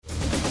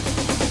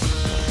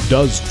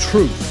Does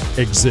truth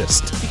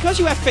exist? Because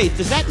you have faith,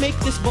 does that make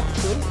this book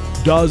true?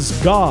 Does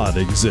God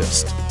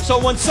exist?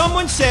 So when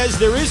someone says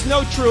there is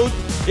no truth,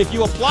 if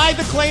you apply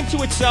the claim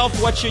to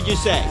itself, what should you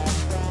say?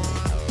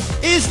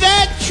 Is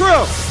that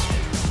true?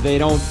 They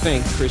don't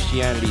think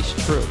Christianity's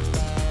true.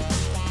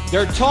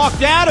 They're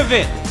talked out of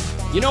it.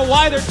 You know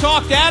why they're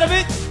talked out of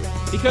it?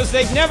 Because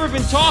they've never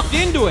been talked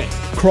into it.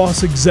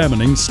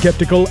 Cross-examining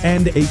skeptical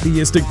and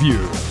atheistic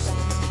views.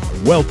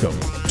 Welcome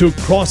to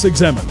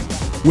Cross-Examine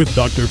with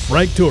Dr.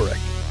 Frank Turek.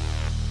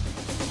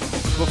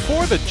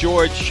 Before the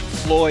George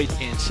Floyd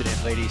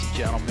incident, ladies and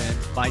gentlemen,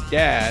 my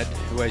dad,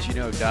 who as you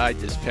know died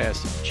this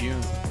past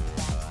June,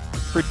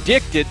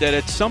 predicted that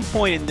at some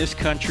point in this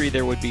country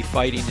there would be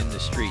fighting in the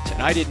streets,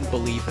 and I didn't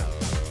believe him.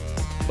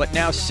 But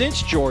now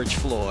since George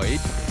Floyd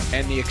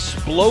and the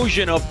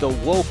explosion of the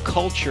woke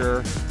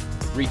culture,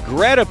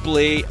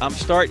 regrettably, I'm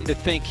starting to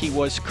think he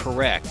was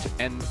correct.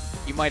 And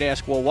you might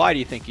ask, well, why do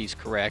you think he's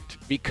correct?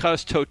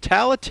 Because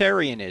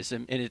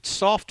totalitarianism in its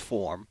soft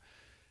form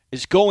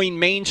is going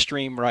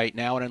mainstream right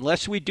now, and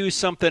unless we do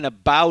something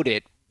about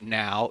it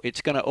now,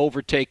 it's going to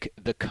overtake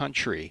the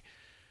country.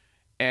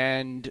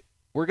 And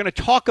we're going to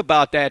talk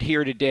about that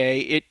here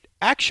today. It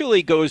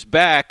actually goes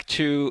back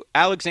to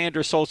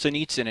Alexander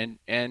Solzhenitsyn,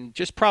 and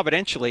just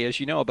providentially, as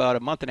you know, about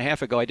a month and a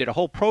half ago, I did a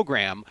whole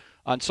program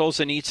on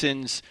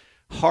Solzhenitsyn's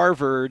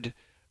Harvard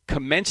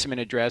commencement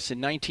address in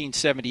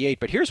 1978.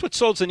 But here's what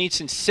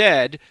Solzhenitsyn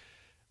said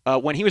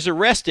when he was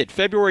arrested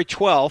February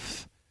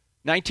 12th,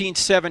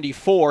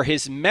 1974.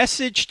 His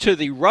message to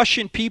the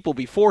Russian people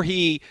before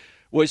he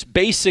was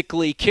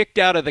basically kicked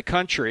out of the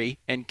country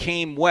and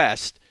came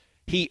west,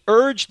 he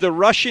urged the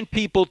Russian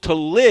people to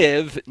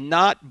live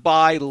not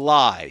by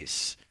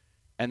lies.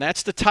 And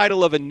that's the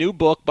title of a new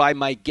book by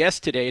my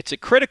guest today. It's a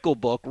critical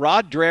book.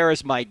 Rod Dreher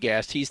is my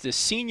guest. He's the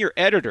senior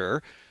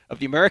editor of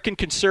the American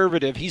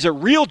Conservative. He's a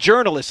real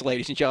journalist,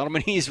 ladies and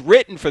gentlemen. He's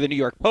written for the New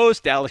York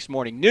Post, Dallas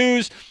Morning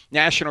News,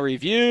 National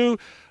Review,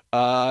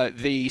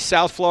 the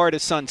South Florida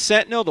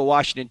Sun-Sentinel, the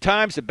Washington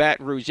Times, the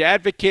Baton Rouge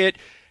Advocate.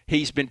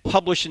 He's been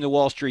published in the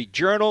Wall Street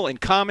Journal and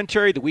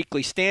Commentary, the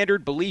Weekly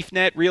Standard,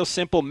 BeliefNet, Real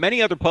Simple,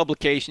 many other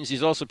publications.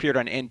 He's also appeared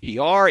on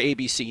NPR,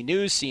 ABC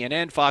News,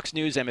 CNN, Fox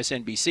News,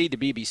 MSNBC, the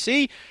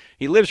BBC.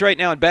 He lives right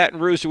now in Baton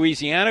Rouge,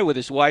 Louisiana, with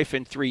his wife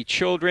and 3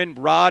 children.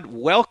 Rod,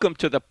 welcome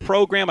to the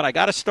program. And I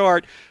got to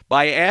start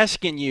by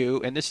asking you,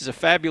 and this is a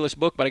fabulous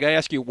book, but I got to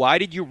ask you, why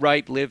did you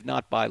write Live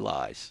Not by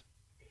Lies?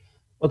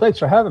 Well, thanks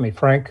for having me,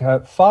 Frank.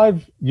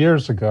 5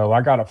 years ago, I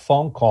got a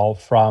phone call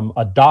from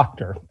a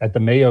doctor at the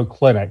Mayo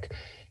Clinic,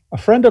 a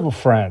friend of a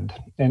friend,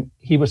 and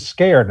he was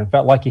scared and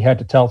felt like he had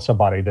to tell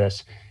somebody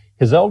this.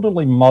 His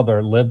elderly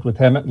mother lives with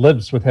him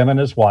and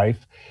his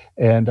wife,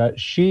 and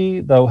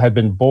she, though, had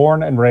been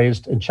born and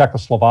raised in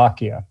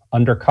Czechoslovakia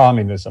under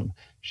communism.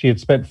 She had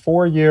spent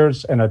 4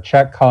 years in a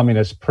Czech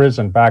communist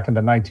prison back in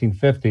the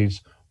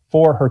 1950s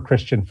for her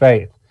Christian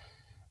faith.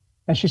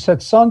 And she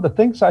said, son, the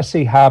things I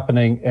see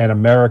happening in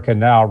America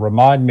now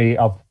remind me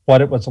of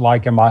what it was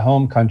like in my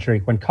home country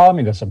when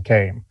communism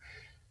came.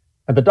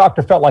 And the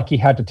doctor felt like he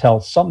had to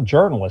tell some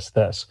journalist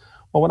this.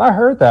 Well, when I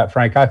heard that,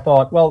 Frank, I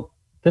thought, well,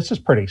 this is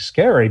pretty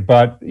scary,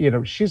 but,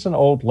 she's an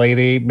old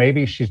lady.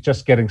 Maybe she's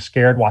just getting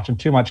scared watching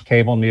too much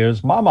cable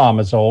news. My mom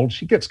is old.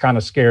 She gets kind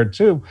of scared,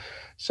 too.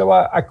 So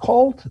I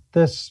called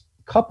this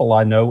couple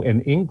I know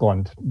in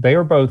England. They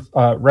are both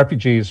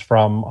refugees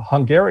from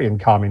Hungarian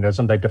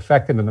communism. They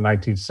defected in the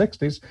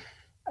 1960s.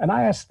 And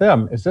I asked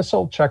them, is this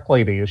old Czech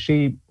lady, is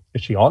she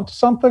onto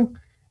something?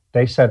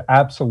 They said,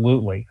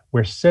 absolutely.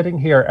 We're sitting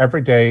here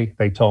every day,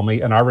 they told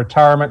me, in our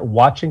retirement,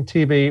 watching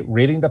TV,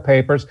 reading the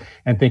papers,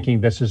 and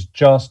thinking this is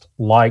just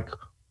like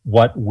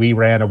what we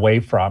ran away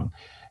from.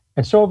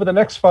 And so over the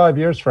next 5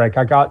 years, Frank,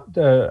 I got,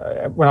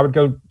 when I would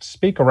go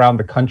speak around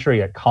the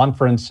country at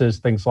conferences,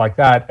 things like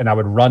that, and I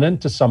would run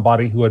into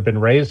somebody who had been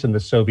raised in the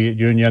Soviet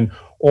Union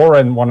or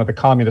in one of the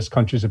communist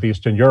countries of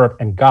Eastern Europe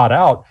and got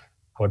out,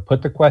 I would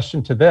put the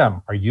question to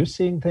them, are you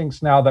seeing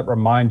things now that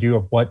remind you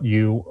of what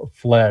you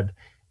fled?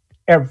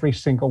 Every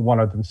single one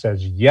of them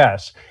says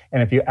yes.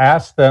 And if you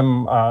ask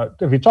them,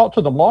 if you talk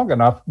to them long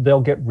enough,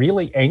 they'll get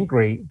really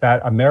angry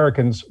that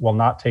Americans will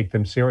not take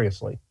them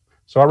seriously.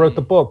 So I wrote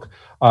the book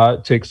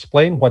to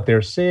explain what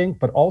they're seeing,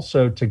 but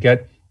also to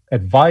get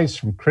advice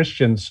from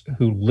Christians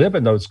who live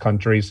in those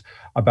countries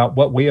about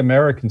what we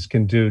Americans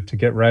can do to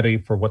get ready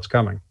for what's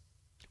coming.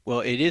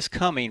 Well, it is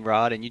coming,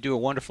 Rod, and you do a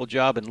wonderful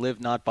job in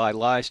Live Not by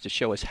Lies to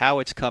show us how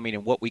it's coming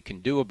and what we can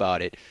do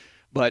about it.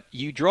 But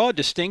you draw a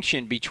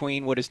distinction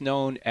between what is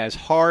known as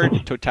hard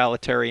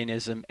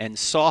totalitarianism and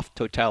soft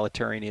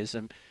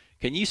totalitarianism.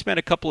 Can you spend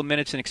a couple of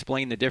minutes and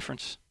explain the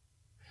difference?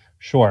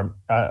 Sure.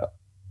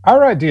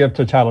 Our idea of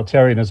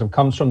totalitarianism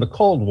comes from the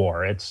Cold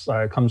War. It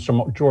comes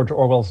from George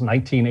Orwell's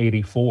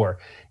 1984.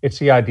 It's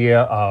the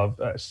idea of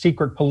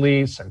secret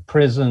police and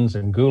prisons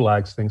and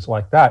gulags, things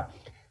like that.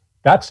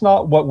 That's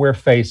not what we're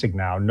facing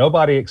now.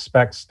 Nobody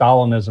expects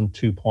Stalinism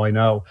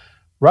 2.0.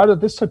 Rather,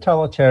 this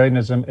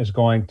totalitarianism is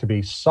going to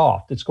be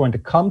soft. It's going to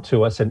come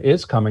to us and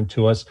is coming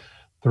to us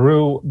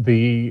through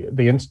the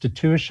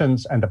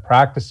institutions and the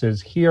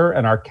practices here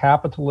in our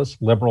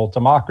capitalist liberal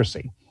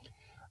democracy.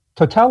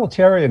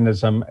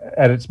 Totalitarianism,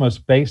 at its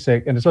most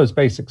basic, in its most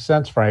basic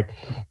sense, Frank,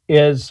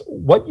 is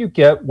what you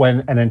get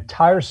when an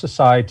entire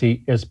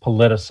society is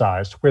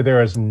politicized, where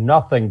there is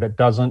nothing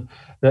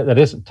that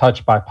isn't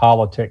touched by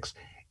politics.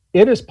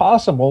 It is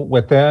possible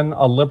within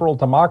a liberal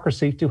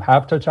democracy to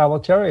have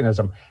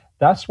totalitarianism.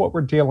 That's what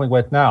we're dealing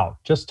with now.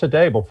 Just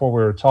today, before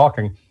we were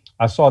talking,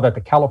 I saw that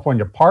the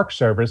California Park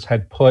Service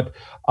had put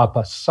up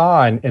a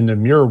sign in the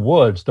Muir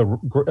Woods,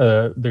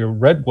 the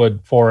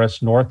redwood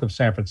forest north of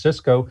San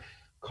Francisco,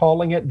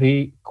 calling it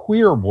the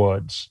Queer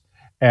Woods.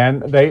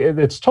 And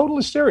it's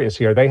totally serious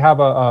here. They have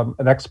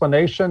an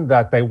explanation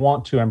that they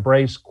want to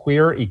embrace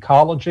queer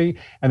ecology,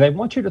 and they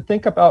want you to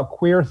think about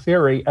queer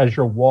theory as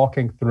you're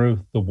walking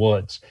through the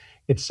woods.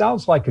 It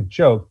sounds like a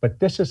joke, but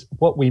this is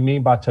what we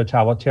mean by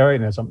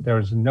totalitarianism. There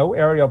is no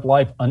area of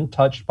life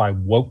untouched by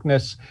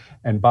wokeness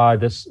and by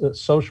this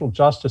social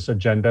justice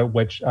agenda,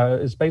 which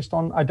is based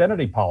on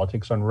identity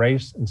politics, on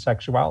race and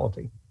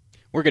sexuality.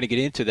 We're going to get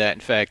into that.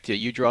 In fact,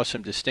 you draw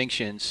some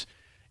distinctions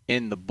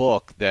in the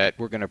book that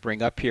we're going to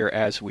bring up here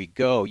as we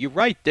go. You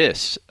write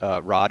this,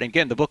 Rod, and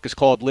again, the book is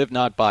called Live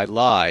Not by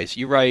Lies.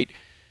 You write,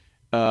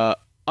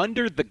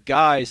 under the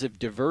guise of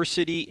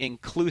diversity,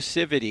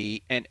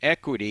 inclusivity, and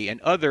equity and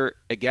other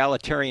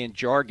egalitarian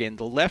jargon,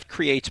 the left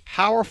creates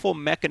powerful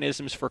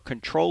mechanisms for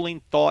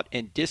controlling thought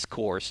and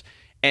discourse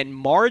and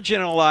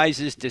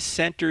marginalizes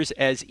dissenters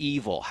as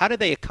evil. How do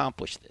they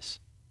accomplish this?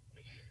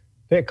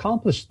 They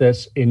accomplished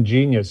this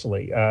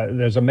ingeniously.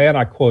 There's a man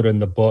I quote in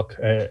the book,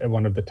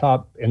 one of the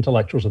top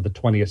intellectuals of the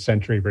 20th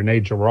century, Rene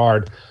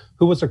Girard,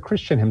 who was a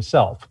Christian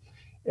himself.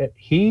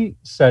 He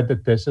said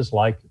that this is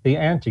like the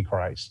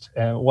Antichrist.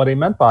 And what he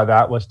meant by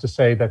that was to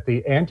say that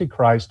the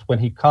Antichrist, when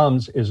he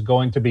comes, is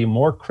going to be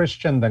more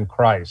Christian than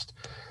Christ.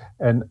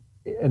 And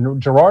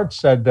Girard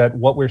said that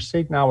what we're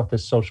seeing now with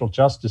this social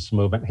justice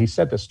movement, he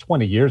said this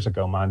 20 years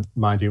ago,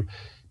 mind you,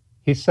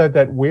 he said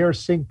that we're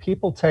seeing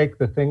people take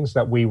the things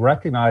that we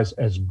recognize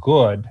as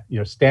good,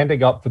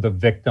 standing up for the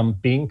victim,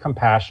 being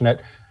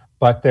compassionate,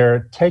 but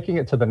they're taking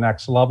it to the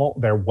next level.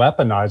 They're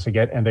weaponizing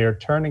it, and they are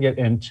turning it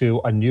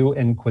into a new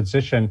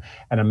inquisition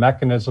and a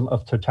mechanism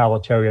of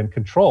totalitarian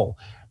control,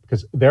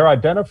 because they're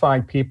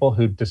identifying people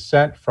who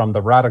dissent from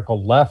the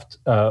radical left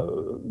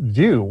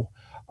view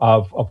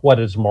of what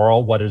is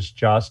moral, what is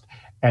just,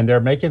 and they're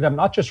making them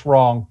not just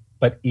wrong,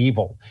 but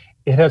evil.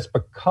 It has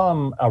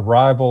become a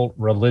rival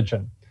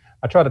religion.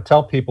 I try to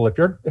tell people, if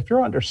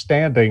you're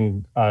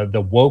understanding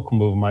the woke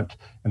movement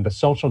and the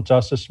social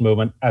justice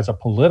movement as a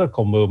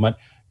political movement,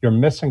 you're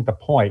missing the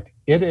point.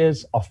 It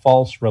is a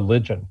false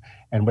religion,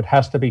 and it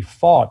has to be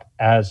fought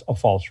as a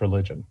false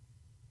religion.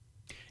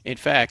 In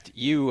fact,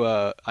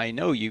 I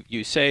know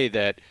you say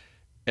that,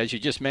 as you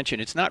just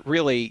mentioned, it's not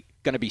really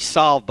going to be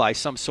solved by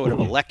some sort of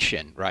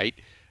election, right?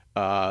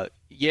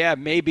 Yeah,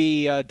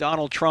 maybe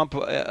Donald Trump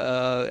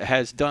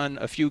has done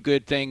a few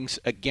good things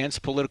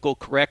against political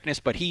correctness,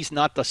 but he's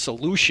not the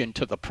solution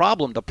to the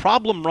problem. The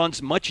problem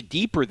runs much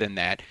deeper than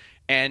that.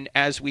 And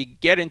as we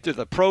get into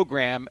the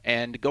program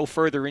and go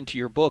further into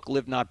your book,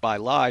 Live Not by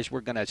Lies, we're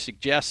going to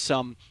suggest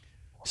some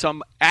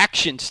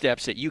action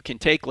steps that you can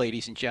take,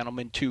 ladies and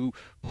gentlemen, to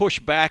push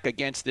back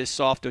against this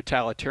soft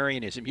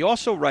totalitarianism. You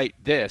also write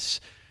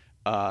this,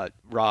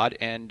 Rod,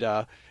 and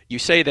you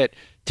say that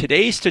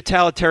today's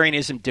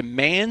totalitarianism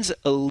demands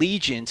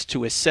allegiance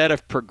to a set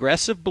of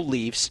progressive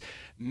beliefs,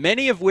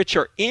 many of which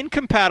are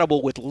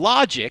incompatible with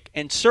logic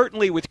and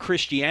certainly with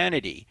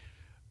Christianity.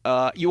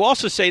 You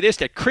also say this,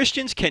 that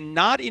Christians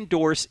cannot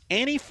endorse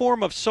any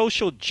form of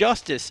social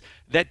justice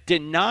that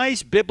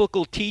denies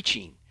biblical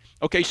teaching.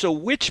 Okay, so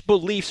which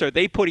beliefs are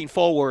they putting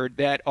forward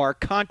that are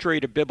contrary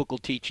to biblical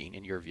teaching,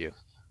 in your view?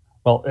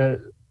 Well,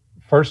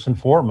 first and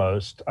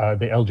foremost,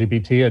 the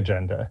LGBT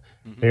agenda.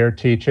 Mm-hmm. They're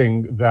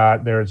teaching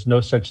that there is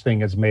no such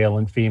thing as male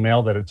and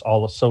female, that it's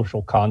all a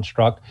social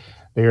construct.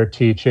 They are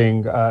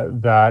teaching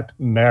that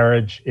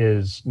marriage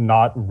is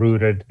not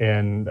rooted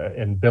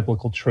in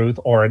biblical truth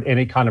or in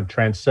any kind of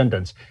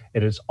transcendence.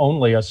 It is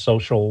only a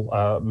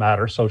social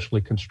matter,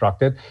 socially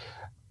constructed.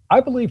 I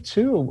believe,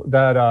 too,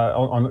 that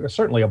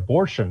certainly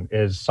abortion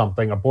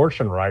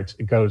rights,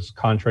 it goes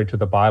contrary to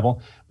the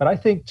Bible. But I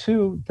think,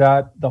 too,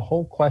 that the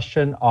whole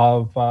question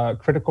of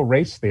critical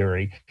race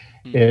theory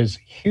is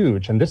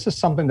huge. And this is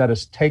something that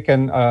has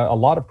taken a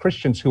lot of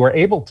Christians who are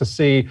able to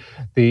see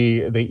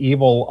the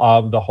evil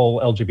of the whole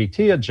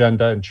LGBT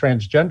agenda and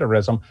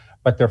transgenderism,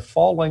 but they're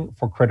falling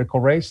for critical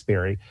race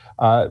theory.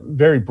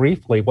 Very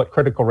briefly, what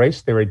critical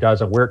race theory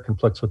does and where it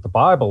conflicts with the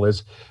Bible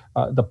is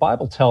the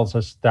Bible tells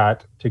us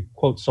that, to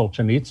quote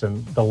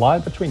Solzhenitsyn, the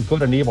line between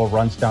good and evil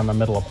runs down the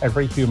middle of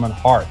every human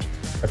heart.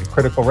 But in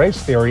critical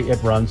race theory,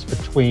 it runs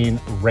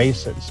between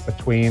races,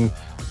 between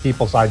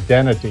people's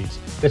identities.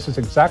 This is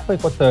exactly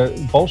what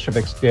the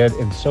Bolsheviks did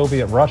in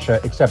Soviet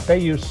Russia, except they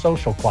used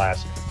social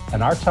class.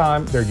 In our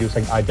time, they're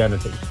using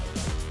identity.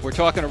 We're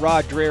talking to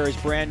Rod Dreher. His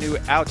brand new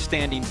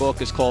outstanding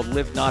book is called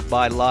Live Not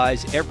by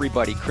Lies.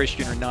 Everybody,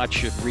 Christian or not,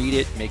 should read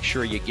it. Make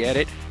sure you get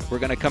it. We're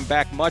going to come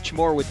back much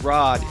more with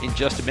Rod in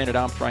just a minute.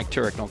 I'm Frank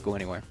Turek. Don't go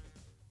anywhere.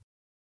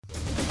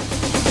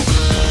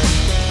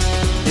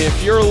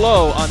 If you're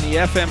low on the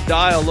FM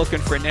dial looking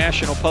for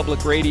National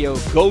Public Radio,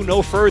 go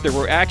no further.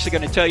 We're actually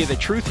going to tell you the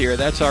truth here.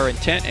 That's our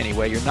intent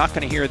anyway. You're not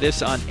going to hear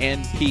this on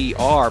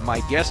NPR.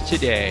 My guest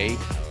today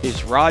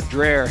is Rod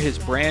Dreher. His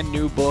brand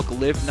new book,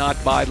 Live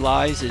Not by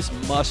Lies, is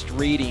must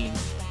reading,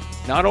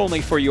 not only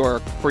for your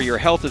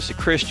health as a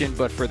Christian,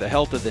 but for the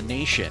health of the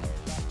nation.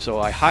 So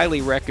I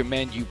highly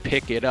recommend you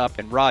pick it up.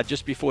 And Rod,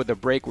 just before the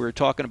break, we were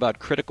talking about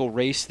critical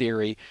race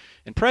theory.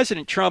 And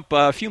President Trump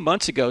a few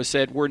months ago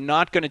said, we're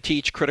not going to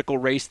teach critical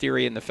race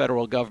theory in the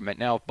federal government.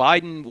 Now, if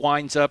Biden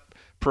winds up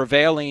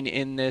prevailing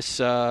in this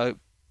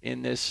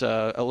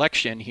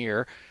election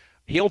here,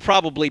 he'll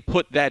probably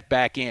put that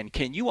back in.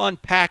 Can you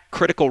unpack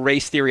critical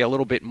race theory a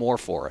little bit more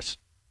for us?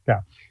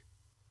 Yeah.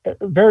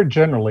 Very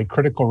generally,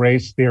 critical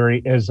race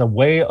theory is a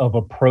way of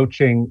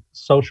approaching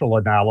social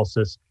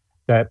analysis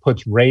that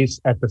puts race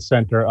at the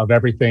center of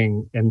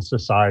everything in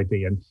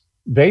society. And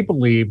they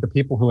believe, the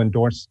people who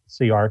endorse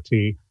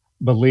CRT,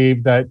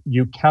 believe that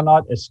you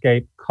cannot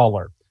escape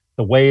color.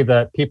 The way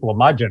that people of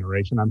my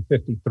generation, I'm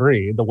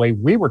 53, the way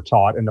we were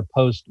taught in the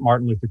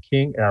post-Martin Luther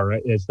King era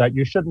is that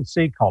you shouldn't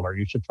see color.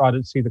 You should try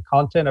to see the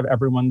content of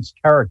everyone's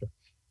character.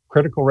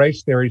 Critical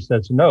race theory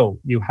says, no,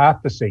 you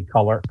have to see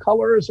color.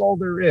 Color is all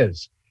there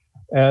is.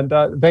 And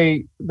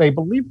they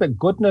believe that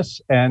goodness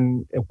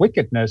and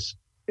wickedness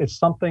is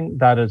something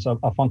that is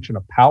a function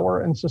of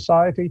power in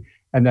society,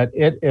 and that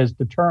it is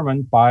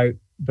determined by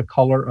the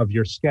color of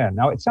your skin.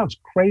 Now, it sounds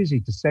crazy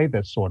to say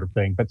this sort of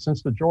thing, but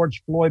since the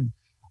George Floyd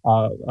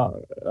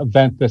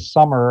event this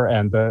summer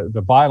and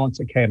the violence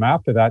that came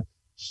after that,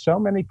 so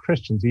many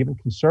Christians, even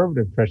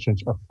conservative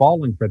Christians, are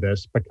falling for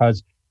this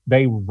because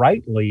they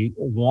rightly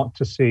want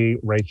to see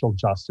racial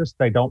justice.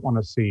 They don't want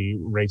to see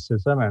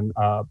racism and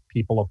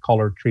people of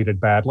color treated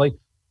badly,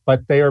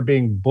 but they are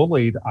being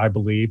bullied, I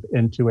believe,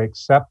 into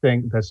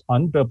accepting this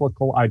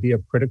unbiblical idea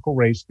of critical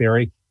race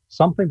theory,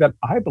 something that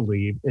I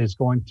believe is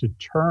going to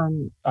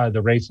turn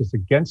the races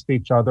against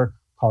each other,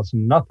 cause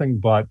nothing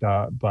but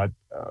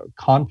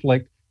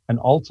conflict, and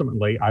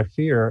ultimately, I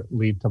fear,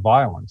 lead to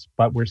violence.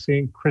 But we're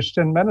seeing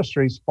Christian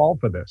ministries fall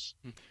for this.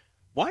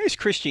 Why is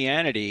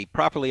Christianity,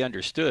 properly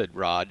understood,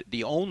 Rod,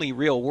 the only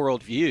real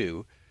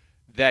worldview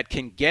that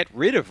can get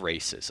rid of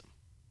racism?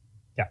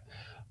 Yeah,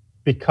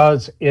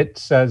 because it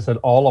says that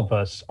all of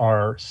us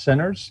are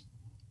sinners,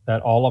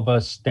 that all of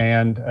us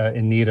stand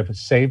in need of a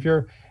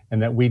Savior, and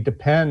that we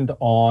depend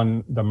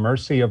on the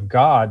mercy of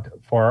God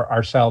for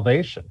our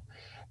salvation.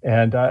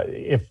 And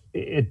if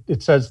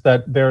it says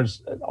that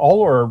there's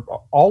all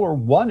are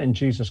one in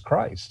Jesus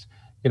Christ.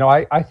 You know,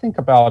 I think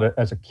about it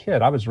as a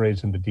kid. I was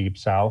raised in the Deep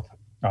South,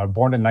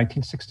 born in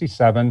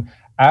 1967,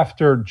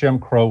 after Jim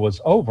Crow was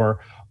over,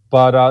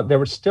 but there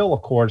was still,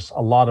 of course,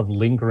 a lot of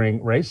lingering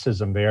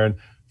racism there. And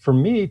for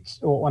me,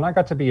 when I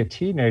got to be a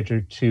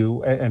teenager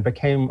and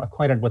became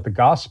acquainted with the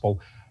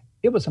gospel,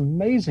 it was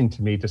amazing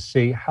to me to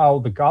see how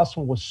the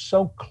gospel was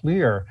so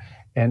clear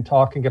and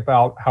talking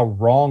about how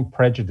wrong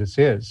prejudice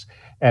is,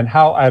 and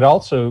how I'd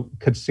also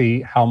could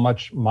see how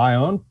much my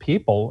own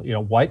people,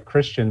 white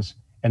Christians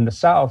in the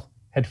South,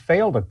 had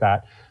failed at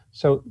that.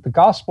 So the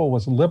gospel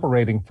was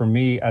liberating for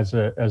me as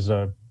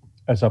a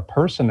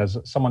person, as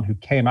someone who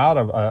came out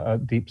of a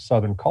deep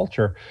Southern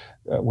culture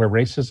where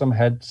racism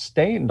had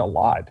stained a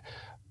lot.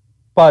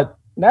 But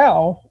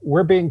now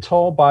we're being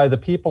told by the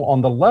people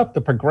on the left,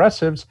 the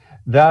progressives,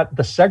 that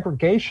the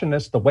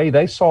segregationists, the way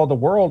they saw the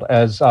world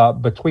as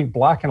between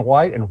black and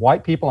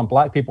white people and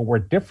black people were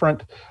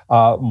different,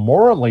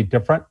 morally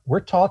different, we're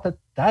taught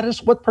that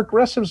is what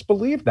progressives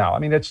believe now. I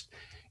mean, it's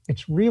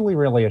really,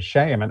 really a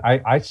shame. And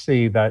I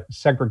see that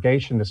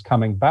segregation is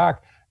coming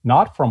back,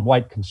 not from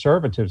white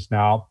conservatives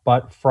now,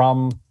 but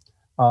from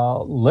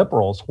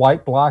liberals,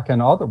 white, black,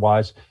 and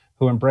otherwise,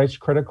 who embrace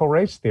critical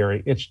race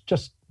theory. It's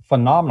just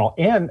phenomenal.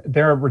 And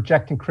they're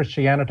rejecting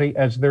Christianity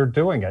as they're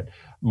doing it.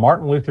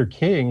 Martin Luther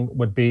King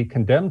would be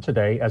condemned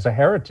today as a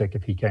heretic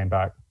if he came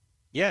back.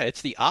 Yeah,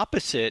 it's the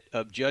opposite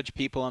of judge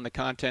people on the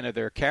content of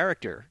their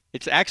character.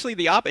 It's actually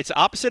it's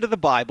opposite of the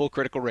Bible,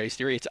 critical race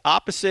theory. It's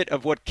opposite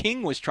of what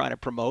King was trying to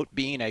promote,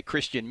 being a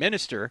Christian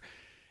minister.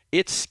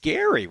 It's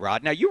scary,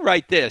 Rod. Now, you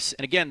write this,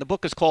 and again, the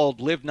book is called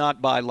Live Not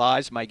by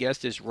Lies. My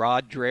guest is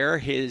Rod Dreher.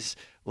 His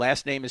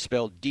last name is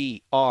spelled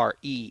Dreher.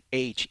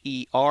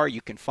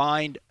 You can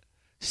find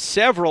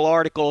several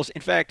articles.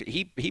 In fact,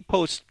 he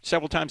posts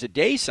several times a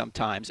day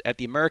sometimes at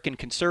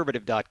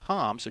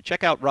theamericanconservative.com. So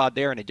check out Rod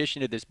there in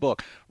addition to this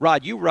book.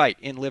 Rod, you write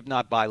in Live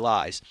Not by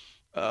Lies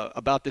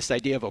about this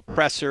idea of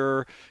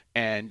oppressor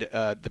and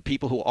the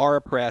people who are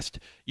oppressed.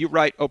 You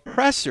write,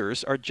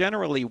 oppressors are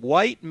generally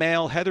white,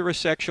 male,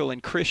 heterosexual,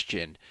 and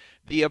Christian.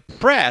 The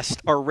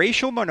oppressed are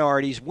racial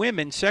minorities,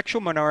 women,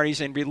 sexual minorities,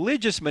 and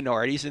religious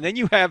minorities. And then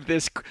you have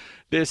this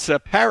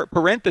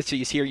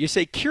parentheses here. You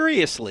say,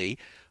 curiously,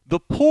 the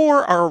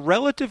poor are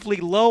relatively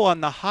low on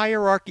the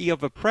hierarchy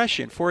of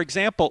oppression. For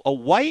example, a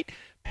white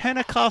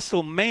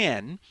Pentecostal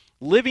man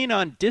living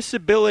on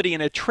disability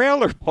in a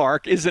trailer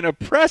park is an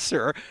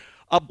oppressor.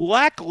 a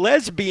black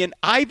lesbian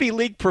Ivy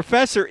League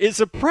professor is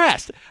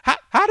oppressed.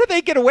 How do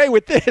they get away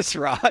with this,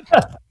 Rod?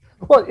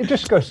 Well, it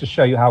just goes to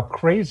show you how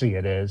crazy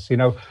it is.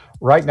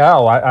 Right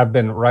now, I've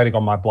been writing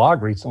on my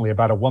blog recently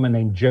about a woman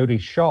named Jody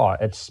Shaw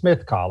at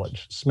Smith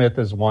College. Smith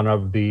is one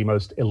of the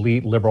most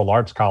elite liberal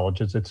arts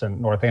colleges. It's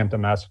in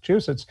Northampton,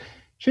 Massachusetts.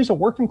 She's a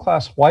working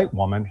class white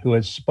woman who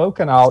has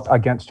spoken out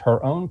against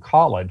her own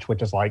college,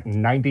 which is like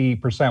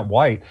 90%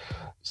 white,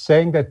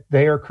 saying that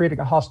they are creating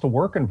a hostile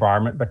work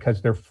environment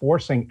because they're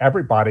forcing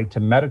everybody to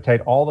meditate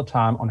all the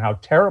time on how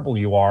terrible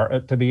you are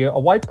to be a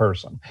white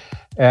person.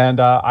 And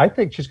I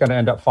think she's going to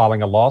end up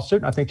filing a lawsuit.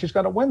 And I think she's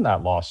going to win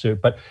that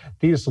lawsuit. But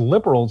these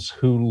liberals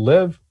who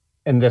live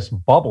in this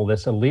bubble,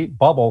 this elite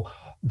bubble,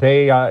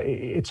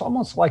 it's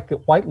almost like the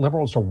white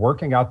liberals are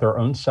working out their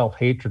own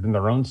self-hatred and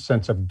their own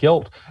sense of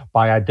guilt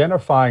by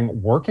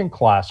identifying working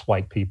class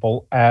white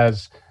people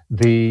as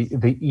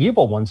the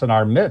evil ones in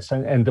our midst,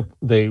 and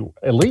the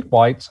elite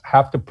whites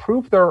have to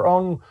prove their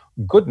own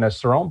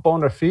goodness, their own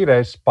bona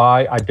fides,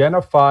 by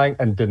identifying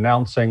and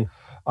denouncing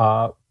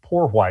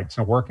poor whites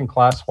and working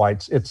class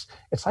whites. It's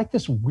like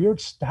this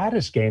weird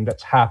status game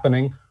that's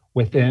happening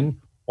within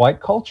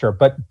white culture,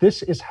 but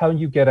this is how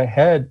you get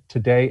ahead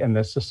today in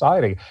this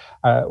society.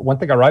 One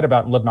thing I write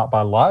about in Live Not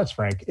by Lies,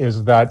 Frank,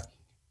 is that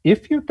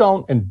if you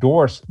don't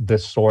endorse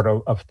this sort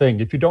of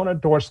thing, if you don't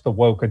endorse the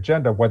woke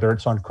agenda, whether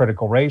it's on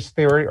critical race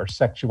theory or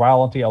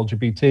sexuality,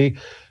 LGBT,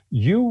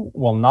 you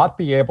will not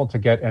be able to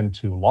get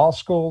into law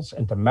schools,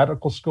 into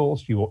medical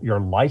schools.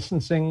 Your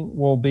licensing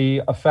will be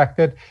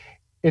affected.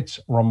 It's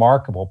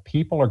remarkable.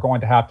 People are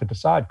going to have to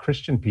decide,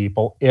 Christian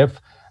people,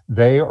 if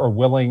they are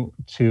willing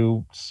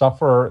to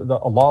suffer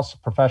a loss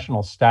of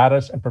professional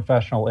status and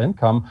professional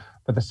income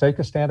for the sake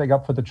of standing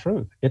up for the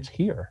truth. It's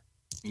here.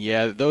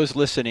 Yeah, those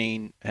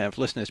listening have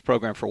listened to this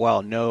program for a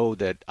while know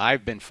that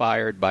I've been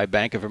fired by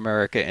Bank of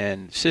America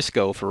and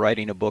Cisco for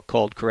writing a book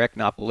called Correct,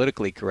 Not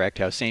Politically Correct,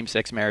 How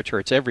Same-Sex Marriage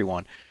Hurts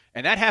Everyone.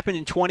 And that happened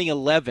in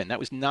 2011. That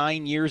was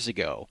 9 years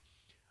ago.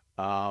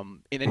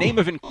 In the name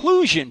of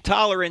inclusion,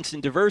 tolerance,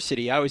 and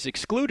diversity, I was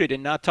excluded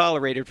and not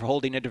tolerated for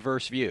holding a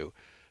diverse view.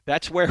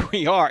 That's where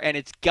we are, and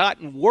it's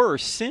gotten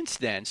worse since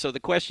then. So the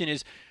question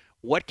is,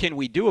 what can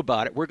we do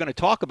about it? We're going to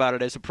talk about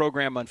it as the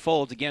program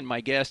unfolds. Again,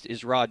 my guest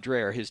is Rod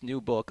Dreher. His new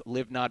book,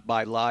 Live Not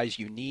by Lies,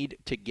 you need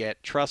to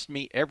get. Trust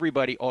me,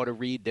 everybody ought to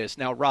read this.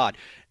 Now, Rod,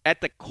 at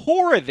the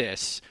core of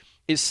this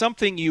is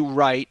something you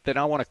write that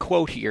I want to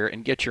quote here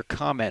and get your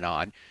comment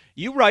on.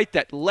 You write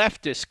that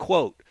leftists,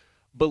 quote,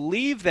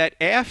 believe that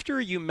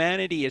after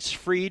humanity is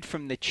freed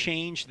from the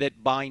chains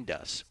that bind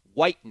us,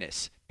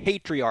 whiteness,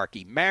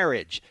 patriarchy,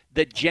 marriage,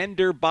 the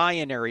gender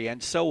binary,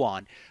 and so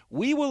on,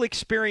 we will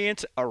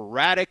experience a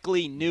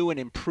radically new and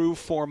improved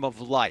form of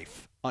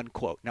life,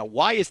 unquote. Now,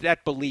 why is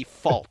that belief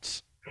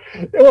false?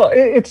 Well,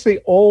 it's the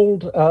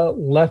old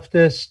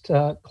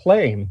leftist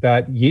claim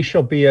that ye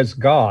shall be as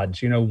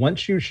gods.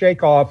 Once you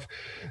shake off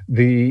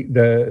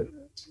the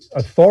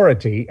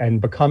authority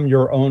and become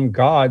your own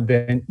god,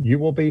 then you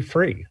will be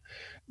free.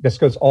 This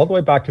goes all the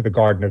way back to the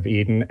Garden of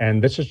Eden,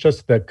 and this is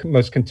just the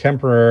most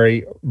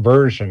contemporary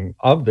version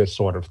of this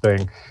sort of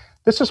thing.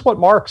 This is what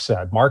Marx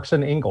said, Marx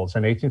and Engels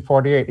in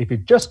 1848. If you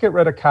just get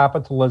rid of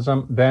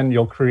capitalism, then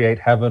you'll create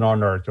heaven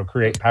on earth, you'll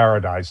create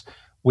paradise.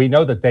 We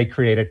know that they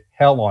created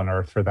hell on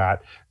earth for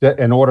that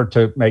in order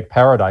to make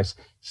paradise.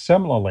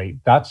 Similarly,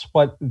 that's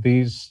what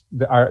these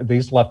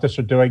leftists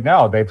are doing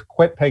now. They've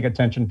quit paying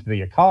attention to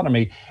the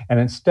economy, and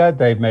instead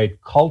they've made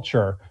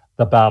culture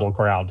the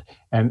battleground.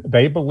 And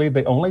they believe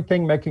the only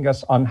thing making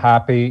us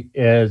unhappy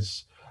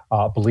is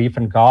belief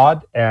in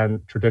God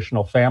and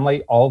traditional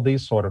family, all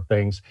these sort of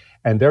things.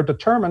 And they're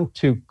determined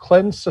to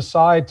cleanse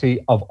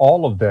society of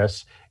all of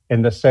this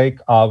in the sake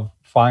of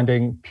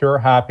finding pure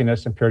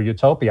happiness and pure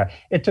utopia.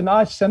 It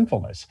denies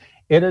sinfulness.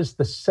 It is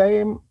the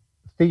same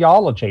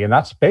theology, and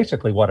that's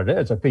basically what it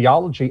is, a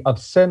theology of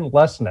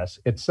sinlessness.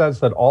 It says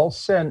that all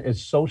sin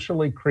is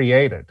socially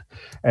created.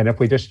 And if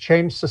we just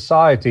change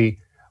society,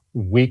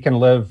 we can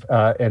live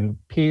in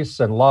peace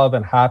and love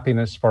and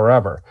happiness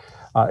forever.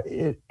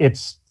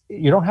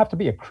 You don't have to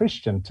be a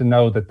Christian to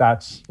know that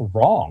that's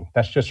wrong.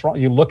 That's just wrong.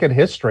 You look at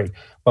history,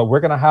 but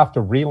we're going to have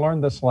to relearn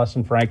this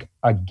lesson, Frank,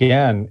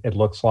 again, it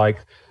looks like,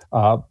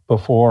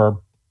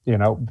 before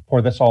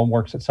this all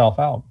works itself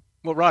out.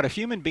 Well, Rod, if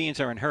human beings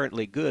are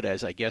inherently good,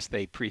 as I guess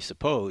they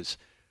presuppose,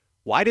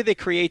 why do they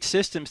create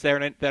systems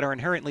that are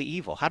inherently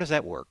evil? How does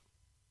that work?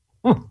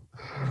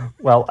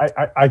 Well,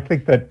 I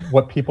think that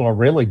what people are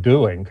really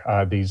doing,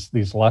 these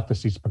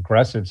leftists, these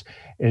progressives,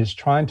 is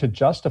trying to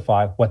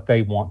justify what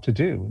they want to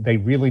do. They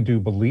really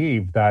do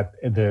believe that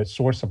the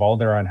source of all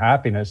their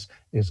unhappiness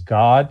is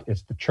God,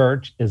 is the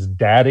church, is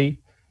daddy,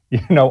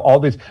 all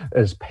these,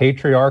 is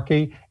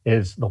patriarchy,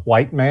 is the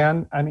white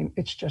man. I mean,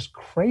 it's just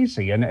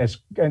crazy. And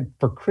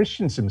for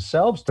Christians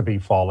themselves to be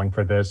falling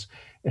for this,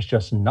 it's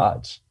just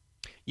nuts.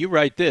 You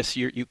write this,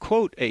 you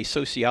quote a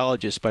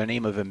sociologist by the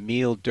name of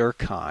Emile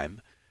Durkheim,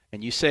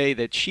 and you say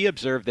that she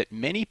observed that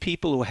many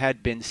people who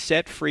had been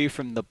set free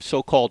from the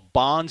so-called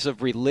bonds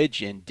of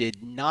religion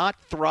did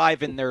not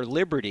thrive in their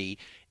liberty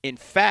In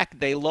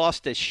fact, they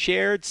lost a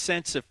shared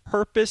sense of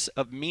purpose,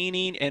 of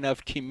meaning, and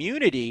of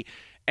community,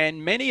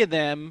 and many of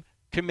them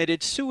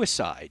committed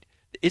suicide.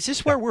 Is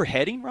this where we're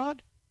heading,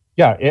 Rod?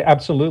 Yeah,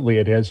 absolutely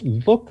it is.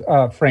 Look,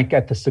 Frank,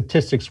 at the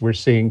statistics we're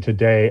seeing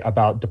today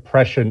about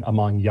depression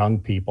among young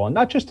people, and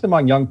not just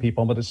among young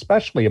people, but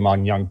especially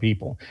among young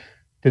people.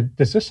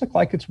 Does this look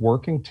like it's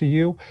working to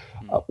you?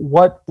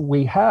 What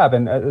we have,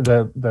 and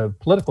the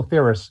political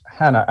theorist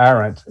Hannah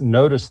Arendt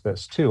noticed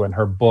this too in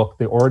her book,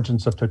 The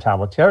Origins of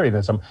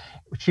Totalitarianism.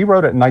 She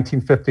wrote it in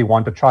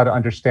 1951 to try to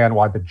understand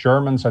why the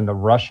Germans and the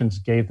Russians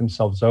gave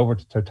themselves over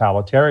to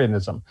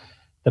totalitarianism.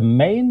 The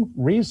main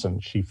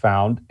reason, she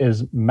found,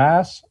 is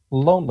mass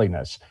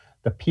loneliness.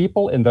 The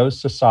people in those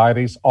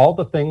societies, all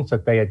the things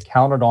that they had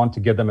counted on to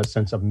give them a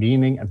sense of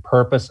meaning and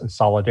purpose and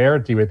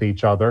solidarity with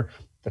each other,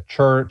 the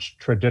church,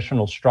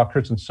 traditional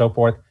structures, and so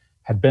forth,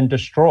 had been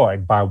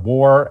destroyed by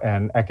war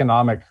and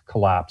economic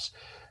collapse.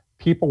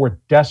 People were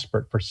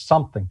desperate for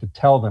something to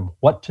tell them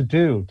what to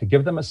do, to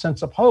give them a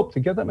sense of hope, to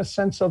give them a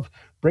sense of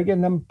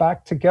bringing them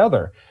back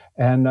together.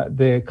 And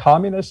the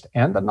communists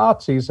and the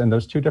Nazis in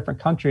those two different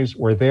countries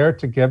were there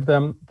to give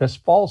them this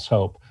false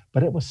hope,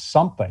 but it was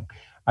something.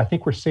 I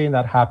think we're seeing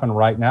that happen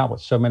right now with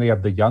so many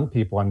of the young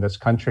people in this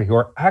country who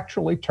are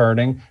actually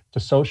turning to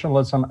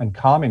socialism and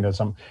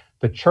communism.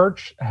 The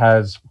church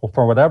has,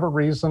 for whatever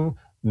reason,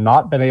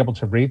 not been able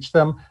to reach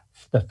them.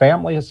 The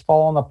family has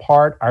fallen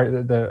apart.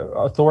 The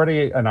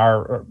authority and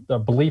the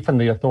belief in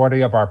the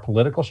authority of our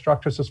political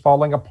structures is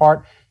falling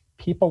apart.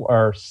 People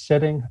are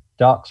sitting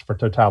ducks for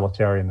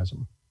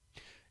totalitarianism.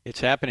 It's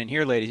happening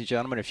here, ladies and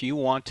gentlemen. If you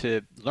want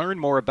to learn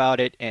more about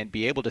it and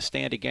be able to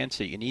stand against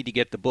it, you need to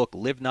get the book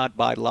Live Not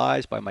by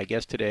Lies by my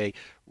guest today,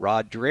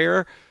 Rod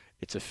Dreher.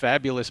 It's a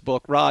fabulous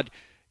book. Rod,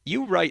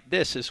 you write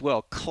this as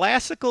well.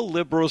 Classical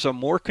liberals are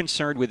more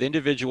concerned with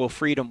individual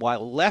freedom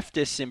while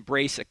leftists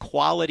embrace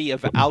equality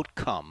of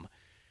outcome.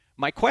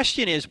 My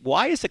question is,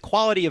 why is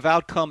equality of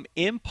outcome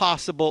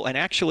impossible and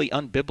actually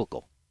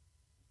unbiblical?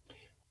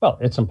 Well,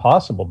 it's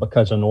impossible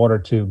because in order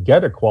to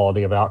get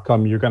equality of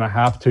outcome, you're going to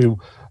have to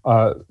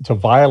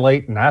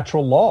violate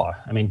natural law.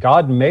 I mean,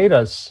 God made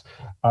us,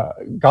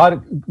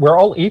 we're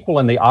all equal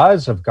in the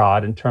eyes of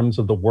God in terms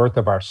of the worth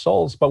of our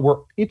souls, but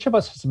each of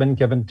us has been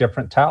given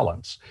different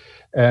talents.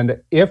 And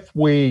if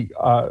we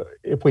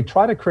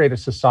try to create a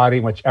society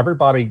in which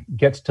everybody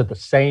gets to the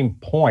same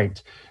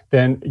point,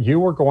 then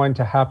you are going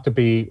to have to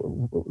be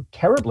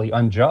terribly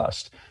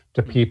unjust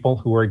to people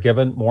who are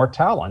given more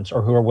talents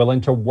or who are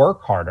willing to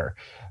work harder.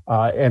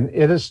 And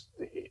this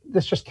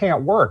just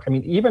can't work. I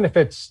mean, even if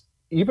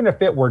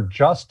it were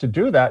just to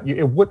do that,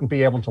 it wouldn't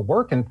be able to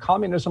work. And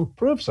communism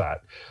proves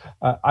that.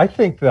 I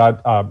think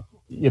that,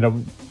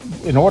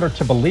 in order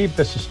to believe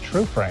this is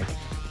true, Frank,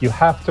 you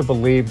have to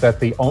believe that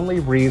the only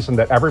reason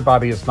that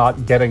everybody is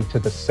not getting to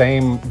the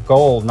same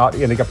goal, not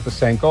ending up at the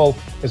same goal,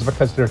 is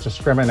because there's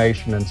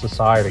discrimination in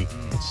society.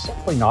 It's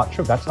simply not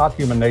true. That's not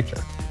human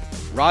nature.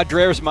 Rod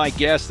Dreher is my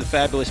guest. The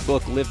fabulous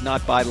book, Live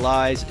Not by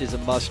Lies, is a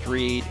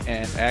must-read,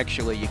 and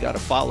actually you got to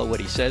follow what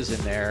he says in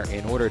there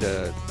in order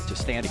to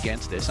stand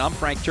against this. I'm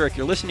Frank Turek.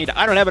 You're listening to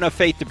I Don't Have Enough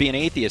Faith to Be an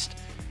Atheist.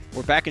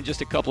 We're back in just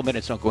a couple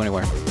minutes. Don't go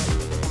anywhere.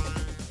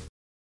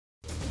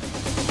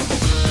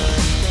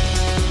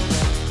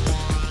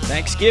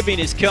 Thanksgiving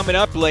is coming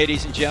up,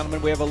 ladies and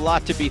gentlemen. We have a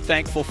lot to be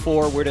thankful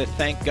for. We're to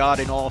thank God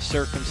in all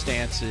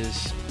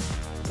circumstances.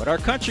 But our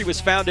country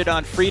was founded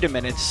on freedom,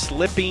 and it's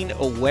slipping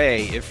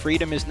away. If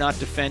freedom is not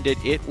defended,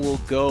 it will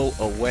go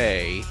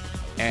away.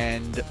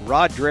 And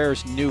Rod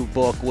Dreher's new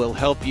book will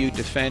help you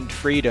defend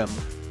freedom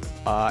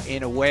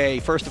in a way,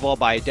 first of all,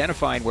 by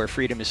identifying where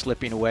freedom is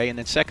slipping away, and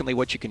then secondly,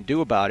 what you can do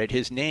about it.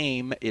 His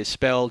name is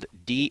spelled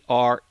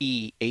Dreher.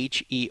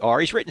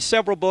 He's written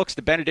several books,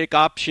 The Benedict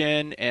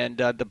Option, and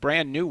the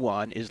brand new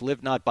one is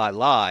Live Not by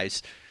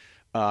Lies,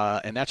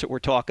 and that's what we're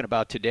talking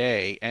about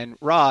today. And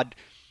Rod,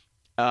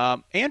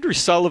 Andrew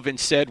Sullivan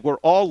said we're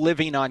all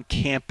living on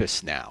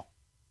campus now.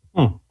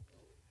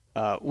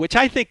 Which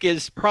I think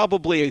is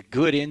probably a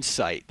good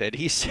insight, that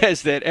he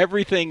says that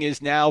everything is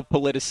now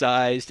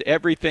politicized,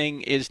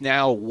 everything is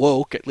now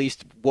woke, at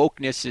least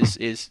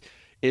wokeness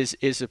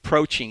is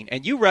approaching.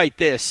 And you write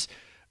this,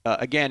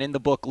 again, in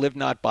the book, Live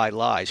Not by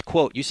Lies.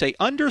 Quote, you say,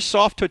 under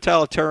soft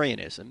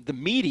totalitarianism, the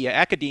media,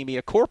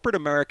 academia, corporate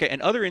America,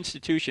 and other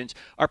institutions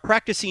are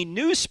practicing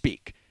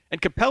newspeak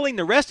and compelling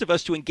the rest of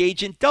us to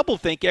engage in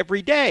doublethink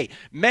every day.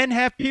 Men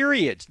have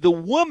periods. The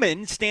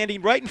woman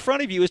standing right in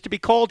front of you is to be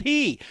called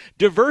he.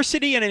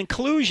 Diversity and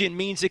inclusion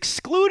means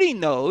excluding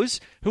those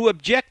who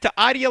object to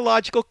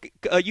ideological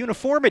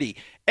uniformity.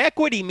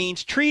 Equity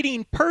means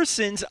treating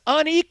persons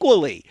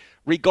unequally,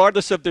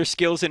 regardless of their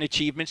skills and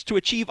achievements, to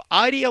achieve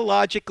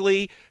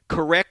ideologically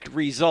correct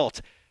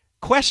results.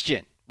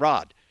 Question,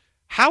 Rod.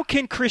 How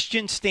can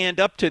Christians stand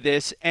up to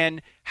this,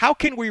 and how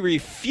can we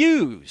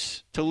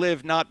refuse to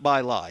live not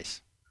by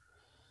lies?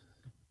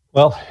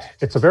 Well,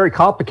 it's a very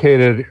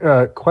complicated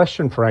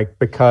question, Frank,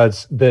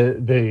 because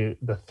the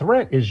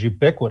threat is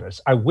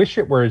ubiquitous. I wish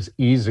it were as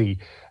easy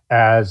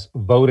as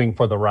voting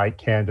for the right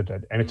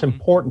candidate, and it's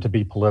important to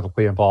be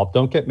politically involved.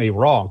 Don't get me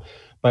wrong,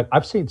 But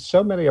I've seen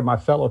so many of my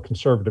fellow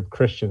conservative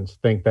Christians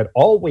think that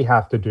all we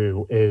have to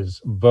do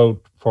is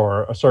vote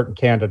for a certain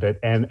candidate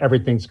and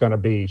everything's going to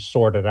be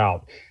sorted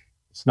out.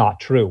 It's not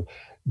true.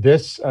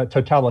 This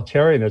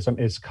totalitarianism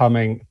is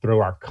coming through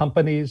our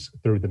companies,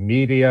 through the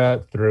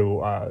media,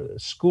 through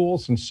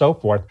schools, and so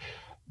forth.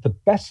 The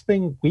best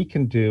thing we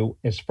can do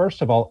is,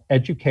 first of all,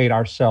 educate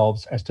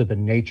ourselves as to the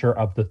nature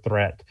of the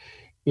threat.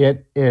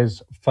 It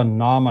is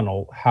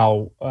phenomenal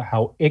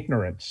how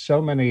ignorant so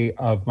many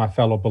of my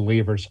fellow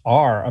believers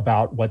are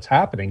about what's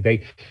happening.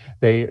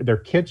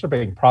 Their kids are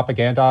being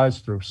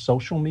propagandized through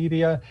social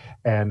media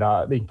and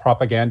being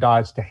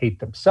propagandized to hate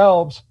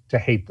themselves, to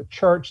hate the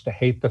church, to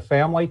hate the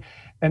family.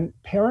 And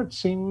parents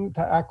seem to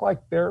act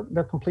like they're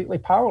completely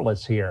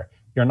powerless here.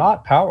 You're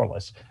not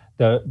powerless.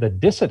 The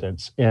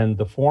dissidents in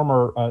the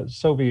former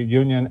Soviet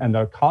Union and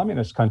the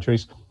communist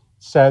countries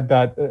said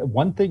that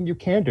one thing you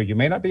can do, you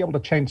may not be able to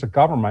change the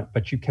government,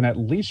 but you can at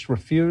least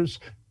refuse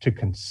to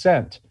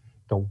consent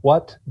to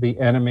what the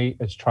enemy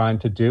is trying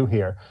to do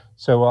here.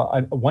 So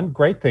one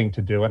great thing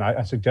to do, and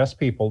I suggest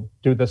people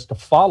do this to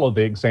follow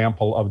the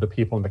example of the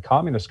people in the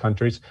communist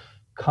countries,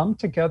 come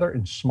together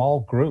in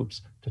small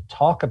groups to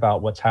talk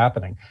about what's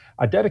happening.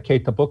 I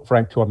dedicate the book,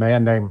 Frank, to a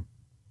man named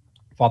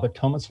Father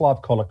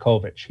Tomislav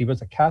Kolakovic. He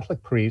was a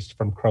Catholic priest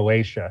from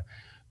Croatia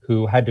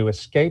who had to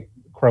escape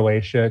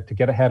Croatia to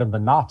get ahead of the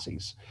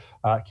Nazis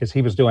because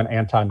he was doing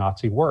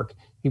anti-Nazi work.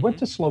 He went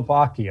to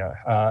Slovakia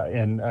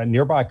in a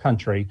nearby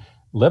country,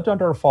 lived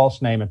under a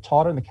false name, and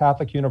taught in the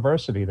Catholic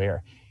university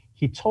there.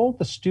 He told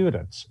the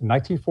students in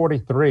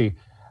 1943,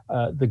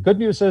 the good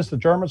news is the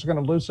Germans are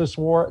going to lose this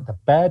war. The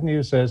bad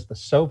news is the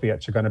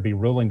Soviets are going to be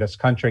ruling this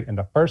country. And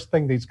the first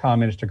thing these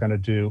communists are going to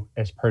do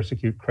is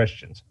persecute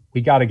Christians.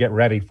 We got to get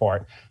ready for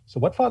it. So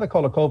what Father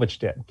Kolakovic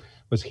did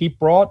was he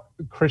brought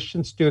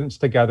Christian students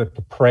together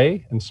to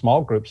pray in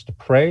small groups, to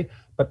pray,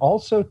 but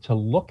also to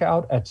look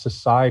out at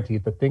society,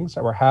 the things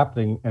that were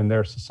happening in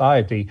their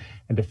society,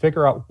 and to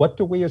figure out what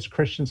do we as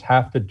Christians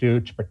have to do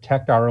to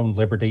protect our own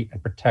liberty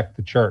and protect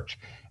the church.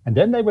 And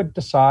then they would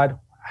decide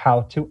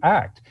how to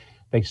act.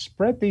 They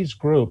spread these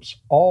groups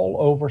all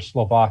over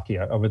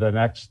Slovakia over the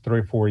next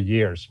 3 or 4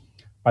 years.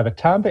 By the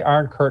time the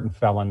Iron Curtain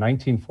fell in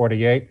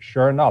 1948,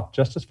 sure enough,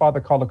 just as Father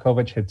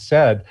Kolakovic had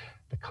said,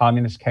 the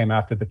communists came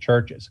after the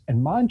churches.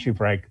 And mind you,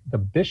 Frank, the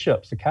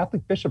bishops, the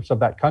Catholic bishops of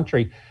that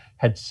country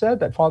had said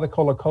that Father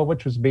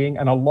Kolakovic was being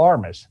an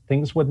alarmist.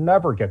 Things would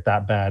never get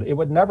that bad. It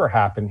would never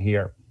happen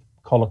here.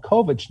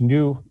 Kolakovic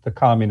knew the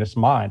communist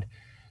mind.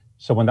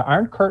 So when the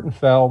Iron Curtain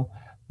fell,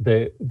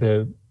 the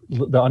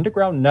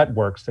underground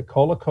networks that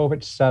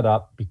Kolakovic set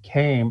up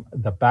became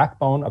the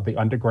backbone of the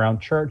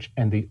underground church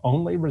and the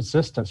only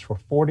resistance for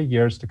 40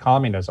 years to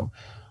communism.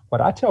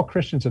 What I tell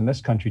Christians in this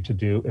country to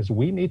do is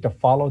we need to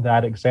follow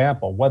that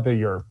example, whether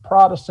you're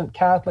Protestant,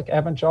 Catholic,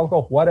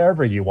 evangelical,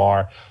 whatever you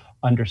are.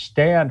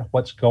 Understand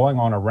what's going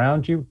on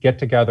around you, get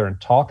together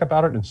and talk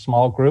about it in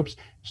small groups,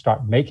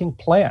 start making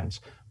plans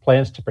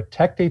to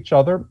protect each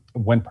other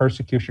when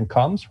persecution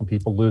comes, when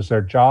people lose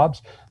their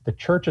jobs. The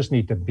churches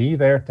need to be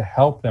there to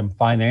help them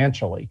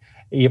financially,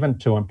 even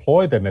to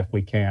employ them if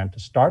we can, to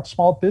start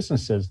small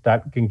businesses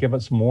that can give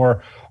us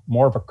more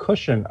of a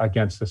cushion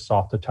against this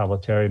soft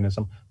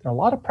totalitarianism. There are a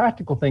lot of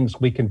practical things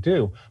we can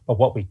do, but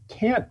what we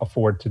can't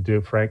afford to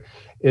do, Frank,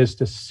 is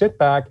to sit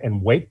back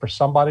and wait for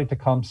somebody to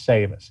come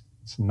save us.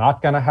 It's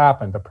not going to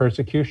happen. The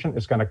persecution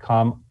is going to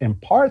come in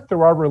part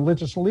through our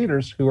religious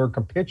leaders who are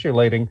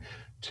capitulating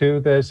to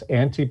this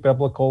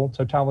anti-biblical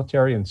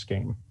totalitarian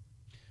scheme.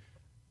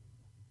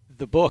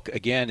 The book,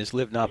 again, is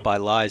Live Not by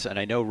Lies. And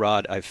I know,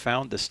 Rod, I've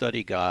found the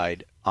study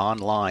guide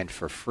online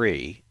for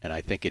free, and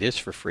I think it is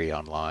for free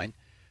online.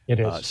 It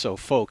is. So,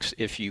 folks,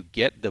 if you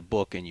get the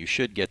book, and you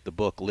should get the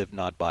book, Live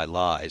Not by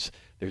Lies,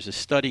 there's a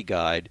study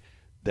guide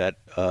that,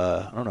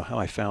 I don't know how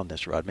I found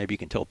this, Rod. Maybe you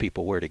can tell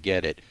people where to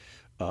get it.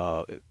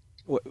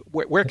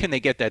 Where can they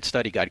get that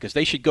study guide? Because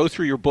they should go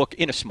through your book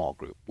in a small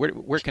group. Where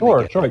can they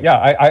get it? Sure. Yeah,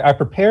 I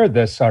prepared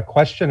this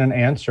question and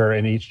answer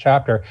in each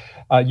chapter.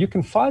 You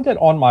can find it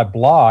on my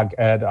blog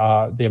at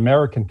the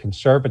American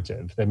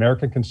Conservative,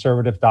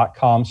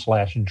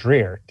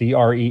 theamericanconservative.com/Dreher,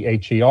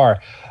 Dreher,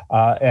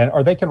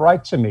 or they can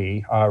write to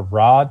me,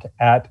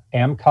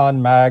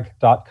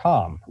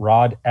 rod@amconmag.com,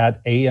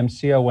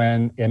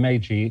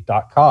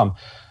 rod@amconmag.com.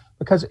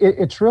 Because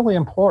it's really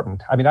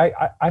important. I mean,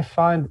 I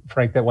find,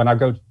 Frank, that when I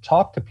go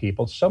talk to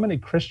people, so many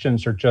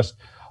Christians are just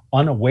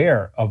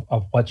unaware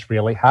of what's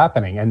really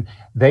happening. And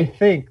they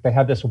think they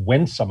have this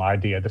winsome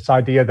idea, this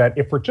idea that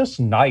if we're just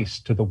nice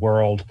to the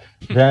world,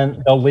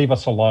 then they'll leave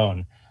us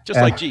alone.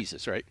 Just like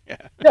Jesus, right? Yeah.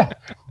 Yeah.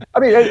 I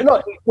mean,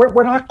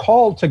 we're not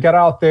called to get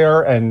out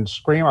there and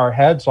scream our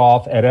heads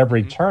off at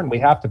every turn. We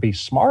have to be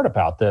smart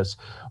about this.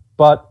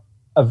 But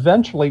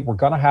eventually, we're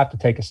going to have to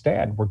take a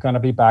stand. We're going to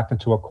be backed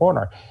into a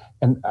corner.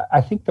 And I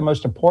think the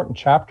most important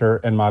chapter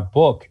in my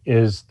book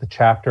is the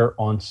chapter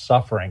on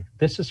suffering.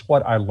 This is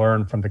what I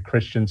learned from the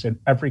Christians in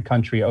every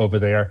country over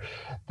there,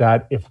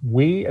 that if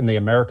we in the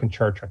American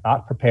church are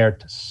not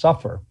prepared to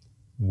suffer,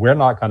 we're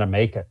not going to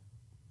make it.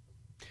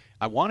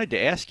 I wanted to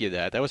ask you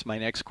that. That was my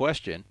next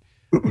question.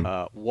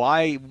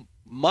 Why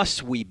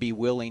must we be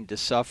willing to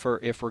suffer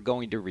if we're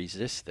going to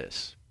resist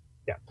this?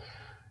 Yeah.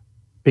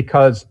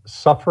 Because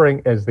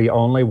suffering is the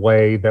only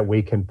way that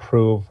we can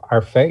prove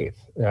our faith,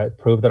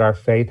 prove that our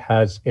faith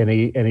has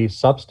any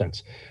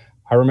substance.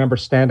 I remember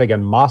standing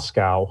in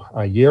Moscow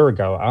a year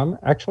ago,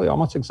 actually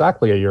almost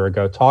exactly a year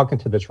ago, talking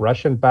to this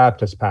Russian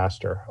Baptist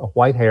pastor, a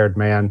white-haired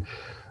man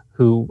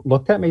who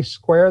looked at me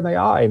square in the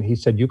eye, and he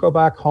said, "You go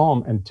back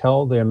home and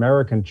tell the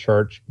American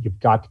church you've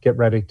got to get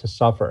ready to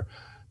suffer,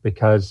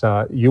 because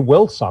you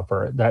will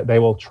suffer, that they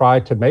will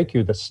try to make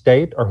you, the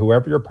state or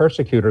whoever your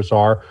persecutors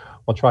are,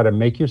 will try to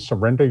make you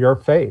surrender your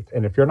faith.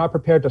 And if you're not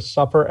prepared to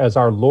suffer as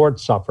our Lord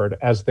suffered,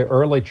 as the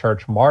early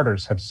church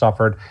martyrs have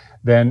suffered,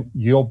 then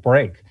you'll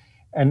break."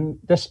 And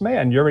this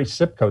man, Yuri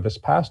Sipko, this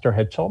pastor,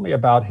 had told me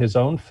about his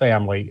own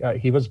family.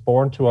 He was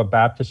born to a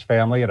Baptist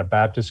family in a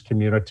Baptist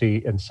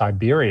community in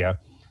Siberia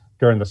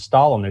during the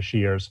Stalinist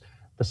years.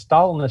 The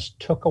Stalinists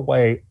took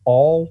away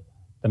all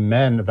the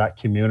men of that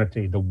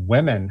community. The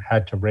women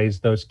had to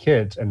raise those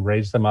kids and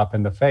raise them up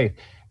in the faith.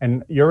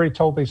 And Yuri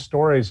told these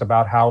stories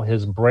about how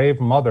his brave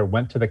mother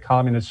went to the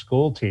communist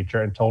school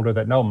teacher and told her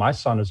that, "No, my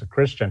son is a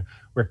Christian.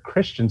 We're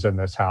Christians in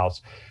this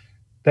house."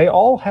 They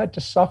all had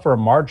to suffer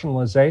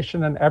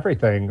marginalization and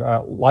everything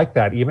like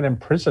that, even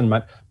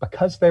imprisonment,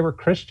 because they were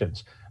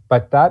Christians.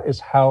 But that is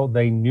how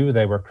they knew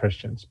they were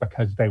Christians,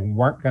 because they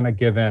weren't going to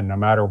give in no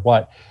matter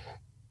what.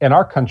 In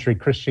our country,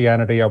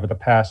 Christianity over the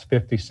past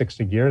 50,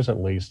 60 years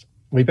at least,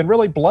 we've been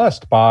really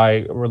blessed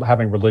by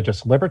having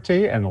religious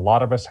liberty, and a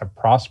lot of us have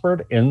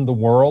prospered in the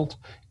world,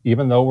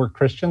 even though we're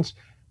Christians.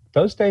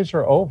 Those days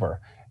are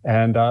over.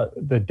 And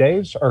the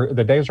days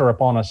are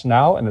upon us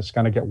now, and it's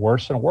going to get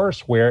worse and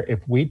worse, where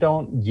if we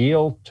don't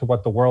yield to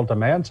what the world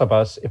demands of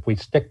us, if we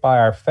stick by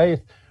our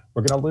faith,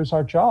 we're going to lose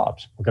our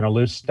jobs. We're going to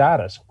lose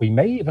status. We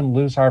may even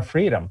lose our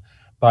freedom.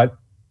 But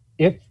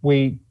if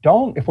we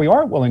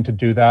aren't willing to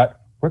do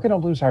that, we're going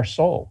to lose our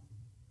soul.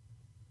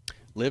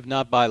 Live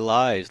not by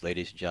lies,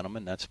 ladies and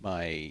gentlemen. That's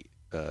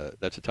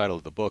the title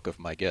of the book of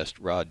my guest,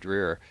 Rod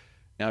Dreher.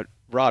 Now,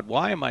 Rod,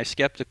 why am I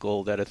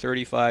skeptical that a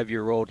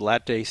 35-year-old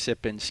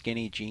latte-sipping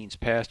skinny jeans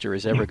pastor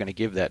is ever going to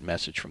give that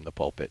message from the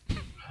pulpit?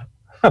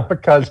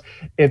 Because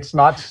it's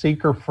not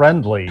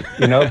seeker-friendly,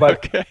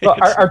 But, Okay,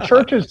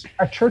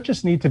 our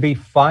churches need to be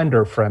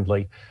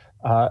finder-friendly.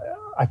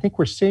 I think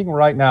we're seeing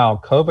right now,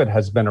 COVID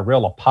has been a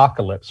real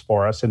apocalypse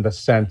for us in the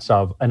sense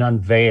of an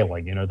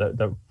unveiling,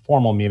 the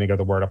formal meaning of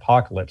the word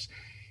apocalypse.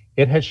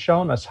 It has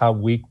shown us how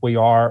weak we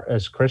are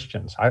as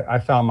Christians. I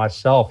found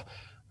myself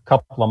a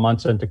couple of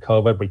months into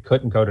COVID, we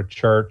couldn't go to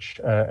church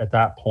at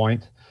that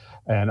point.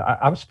 And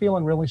I was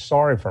feeling really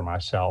sorry for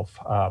myself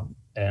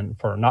and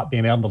for not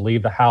being able to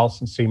leave the house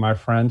and see my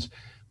friends.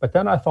 But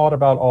then I thought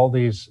about all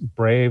these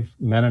brave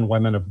men and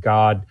women of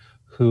God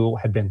who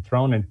had been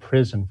thrown in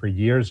prison for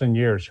years and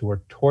years, who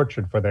were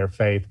tortured for their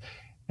faith,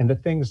 and the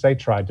things they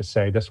tried to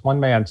say. This one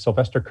man,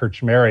 Sylvester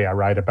Krčméry, I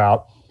write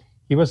about,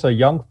 he was a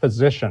young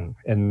physician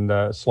in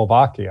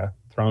Slovakia,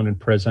 thrown in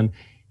prison.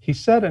 He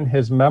said in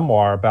his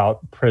memoir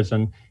about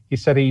prison, he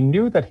said he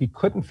knew that he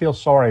couldn't feel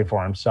sorry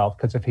for himself,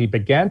 because if he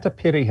began to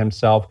pity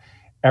himself,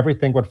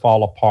 everything would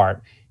fall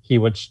apart. He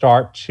would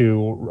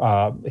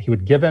he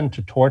would give in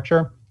to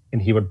torture,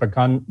 and he would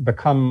become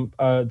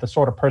the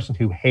sort of person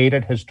who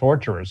hated his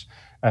torturers.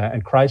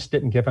 And Christ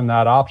didn't give him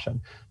that option.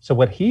 So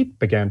what he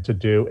began to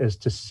do is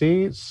to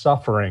see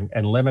suffering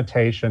and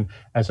limitation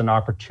as an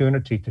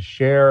opportunity to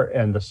share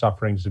in the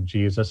sufferings of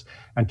Jesus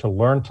and to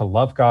learn to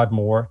love God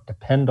more,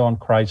 depend on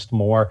Christ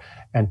more,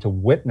 and to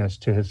witness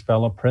to his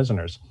fellow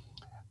prisoners.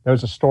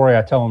 There's a story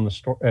I tell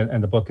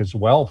in the book as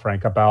well,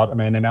 Frank, about a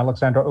man named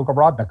Alexander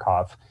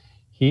Ogorodnikov.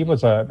 He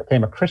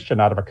became a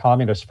Christian out of a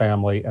communist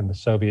family in the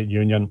Soviet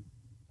Union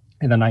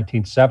in the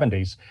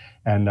 1970s.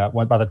 And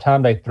by the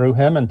time they threw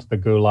him into the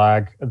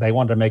gulag, they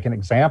wanted to make an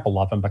example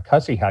of him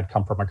because he had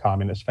come from a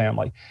communist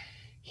family.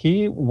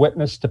 He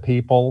witnessed to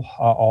people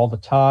all the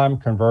time,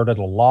 converted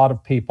a lot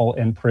of people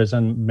in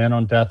prison, men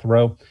on death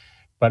row.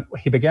 But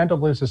he began to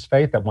lose his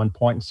faith at one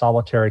point in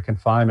solitary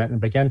confinement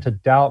and began to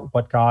doubt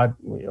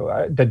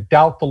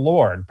doubt the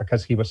Lord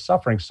because he was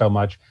suffering so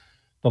much.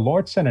 The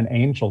Lord sent an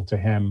angel to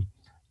him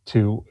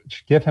to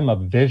give him a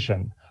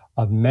vision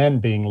of men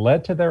being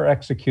led to their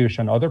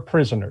execution, other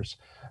prisoners.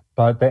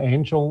 But the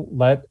angel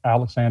let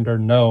Alexander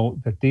know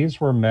that these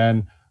were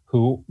men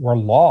who were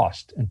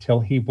lost until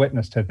he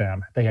witnessed to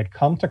them. They had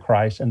come to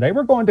Christ, and they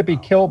were going to be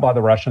killed by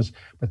the Russians,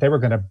 but they were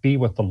going to be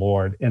with the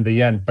Lord in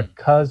the end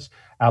because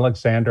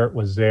Alexander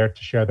was there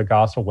to share the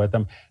gospel with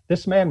them.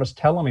 This man was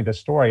telling me the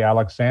story,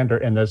 Alexander,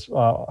 in this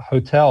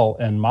hotel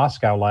in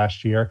Moscow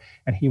last year,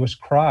 and he was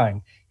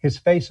crying. His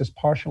face is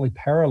partially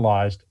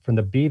paralyzed from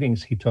the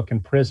beatings he took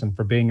in prison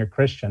for being a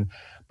Christian,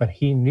 but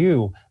he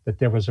knew that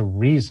there was a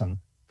reason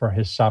for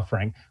his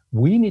suffering.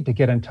 We need to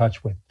get in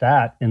touch with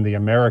that in the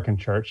American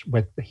church,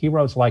 with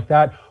heroes like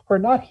that, who are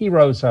not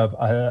heroes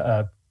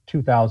of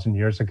 2,000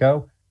 years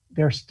ago.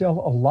 They're still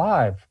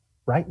alive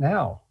right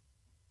now.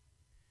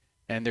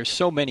 And there's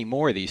so many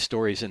more of these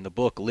stories in the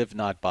book, Live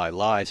Not by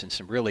Lies, and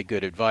some really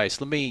good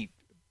advice. Let me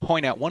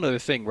point out one other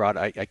thing, Rod.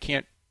 I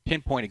can't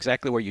pinpoint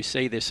exactly where you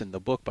say this in the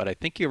book, but I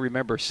think you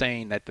remember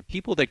saying that the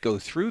people that go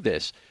through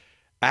this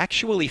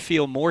actually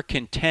feel more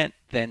content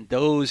than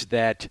those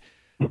that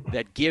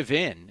give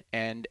in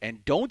and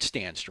don't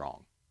stand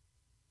strong.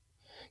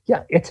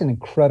 Yeah, it's an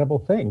incredible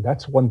thing.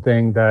 That's one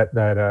thing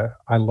that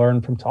I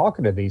learned from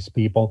talking to these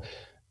people.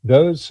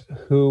 Those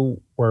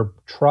who were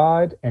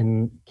tried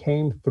and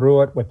came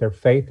through it with their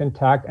faith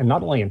intact, and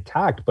not only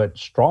intact but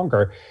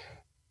stronger,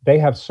 they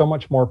have so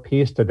much more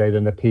peace today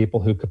than the people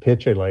who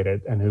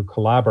capitulated and who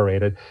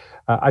collaborated.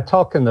 I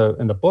talk in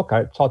the book.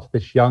 I talked to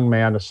this young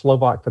man, a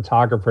Slovak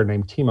photographer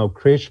named Timo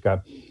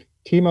Kriška.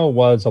 Timo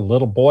was a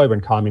little boy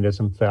when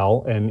communism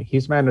fell, and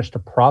he's managed to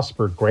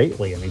prosper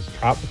greatly, and he's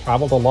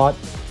traveled a lot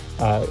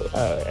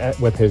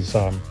with his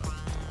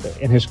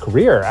in his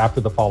career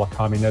after the fall of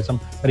communism,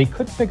 but he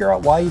couldn't figure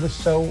out why he was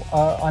so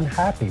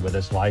unhappy with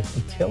his life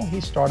until he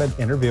started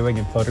interviewing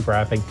and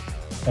photographing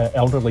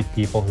elderly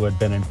people who had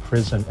been in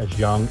prison as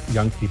young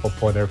people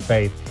for their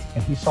faith.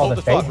 And he saw Hold that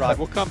the thought, Rod.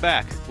 We'll come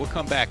back. We'll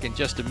come back in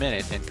just a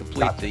minute and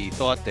complete the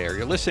thought there.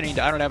 You're listening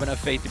to I Don't Have Enough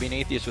Faith to Be an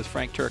Atheist with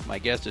Frank Turek. My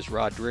guest is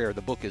Rod Dreher.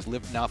 The book is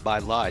Live Not by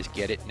Lies.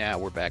 Get it now.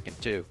 We're back in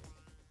 2.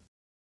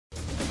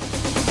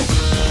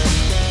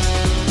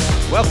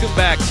 Welcome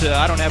back to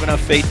I Don't Have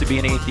Enough Faith to Be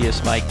an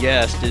Atheist. My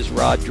guest is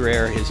Rod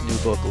Dreher. His new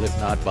book, Live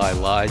Not by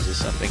Lies, is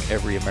something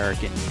every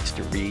American needs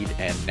to read.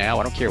 And now,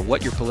 I don't care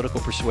what your political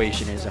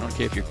persuasion is. I don't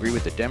care if you agree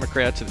with the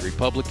Democrats or the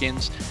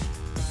Republicans.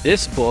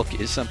 This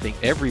book is something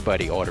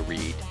everybody ought to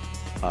read.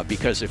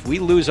 Because if we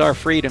lose our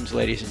freedoms,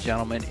 ladies and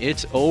gentlemen,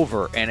 it's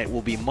over. And it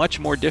will be much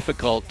more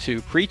difficult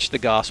to preach the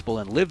gospel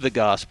and live the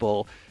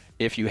gospel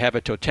if you have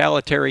a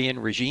totalitarian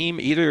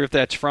regime, either if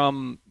that's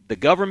from the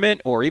government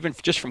or even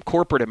just from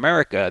corporate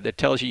America that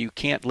tells you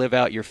can't live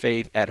out your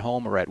faith at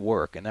home or at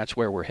work. And that's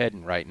where we're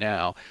heading right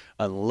now,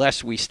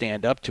 unless we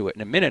stand up to it.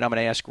 In a minute, I'm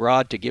going to ask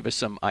Rod to give us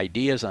some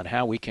ideas on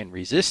how we can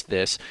resist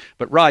this.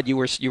 But Rod, you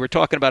were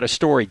talking about a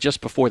story just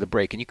before the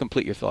break. Can you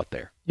complete your thought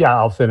there? Yeah,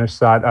 I'll finish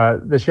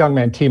that. This young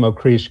man, Timo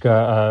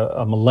Kriška,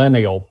 a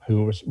millennial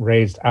who was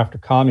raised after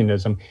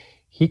communism,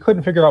 he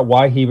couldn't figure out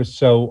why he was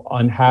so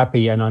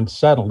unhappy and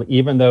unsettled,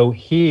 even though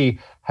he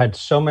had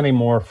so many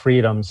more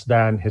freedoms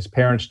than his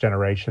parents'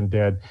 generation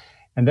did.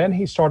 And then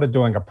he started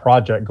doing a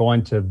project,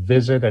 going to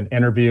visit and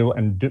interview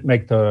and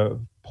make the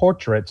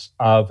portraits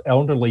of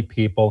elderly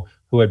people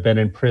who had been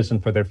in prison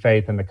for their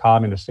faith in the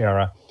communist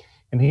era.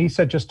 And he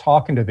said just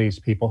talking to these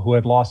people who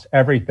had lost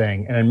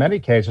everything, and in many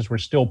cases were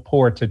still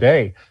poor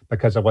today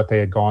because of what they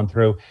had gone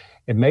through,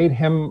 it made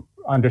him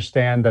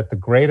understand that the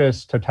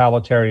greatest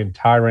totalitarian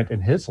tyrant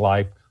in his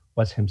life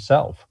was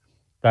himself.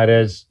 That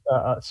is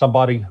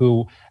somebody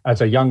who,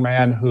 as a young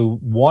man who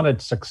wanted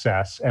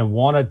success and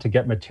wanted to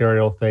get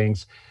material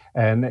things,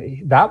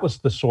 and that was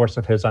the source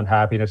of his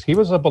unhappiness. He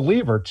was a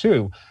believer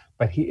too,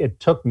 but it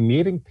took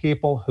meeting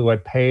people who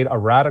had paid a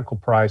radical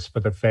price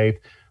for the faith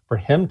for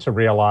him to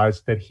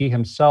realize that he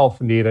himself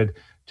needed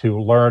to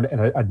learn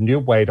a new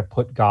way to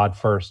put God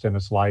first in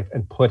his life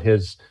and put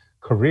his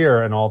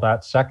career and all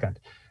that second.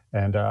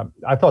 And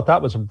I thought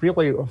that was a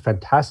really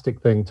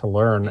fantastic thing to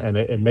learn, and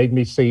it made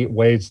me see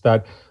ways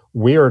that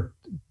we are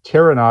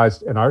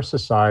tyrannized in our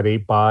society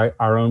by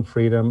our own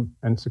freedom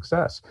and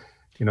success.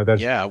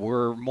 Yeah,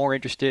 we're more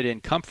interested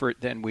in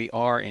comfort than we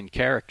are in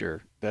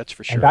character. That's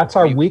for sure. And that's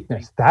our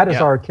weakness. That is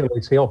our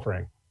Achilles heel,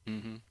 Frank.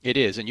 Mm-hmm. It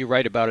is, and you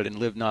write about it in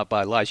Live Not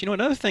by Lies.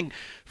 Another thing,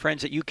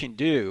 friends, that you can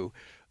do,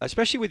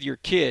 especially with your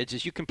kids,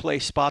 is you can play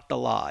Spot the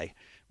Lie.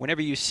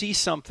 Whenever you see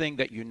something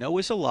that you know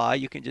is a lie,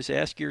 you can just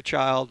ask your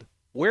child,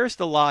 where's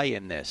the lie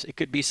in this? It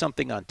could be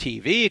something on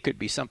TV. It could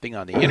be something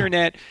on the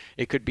internet.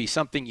 It could be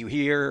something you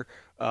hear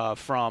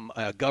from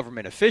a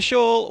government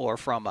official or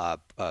from a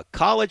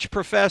college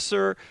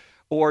professor,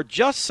 or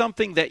just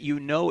something that you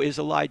know is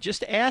a lie.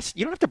 Just ask.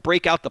 You don't have to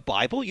break out the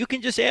Bible. You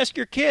can just ask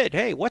your kid,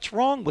 hey, what's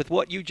wrong with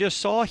what you just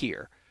saw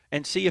here?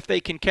 And see if they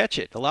can catch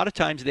it. A lot of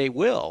times they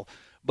will.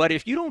 But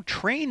if you don't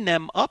train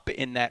them up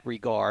in that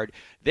regard,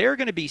 they're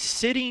going to be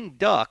sitting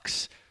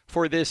ducks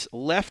for this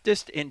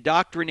leftist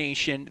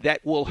indoctrination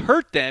that will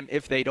hurt them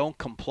if they don't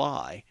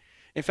comply.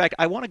 In fact,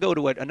 I want to go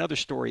to another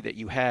story that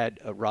you had,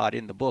 Rod,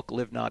 in the book,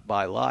 Live Not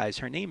by Lies.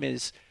 Her name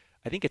is,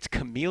 I think it's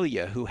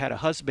Camelia, who had a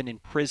husband in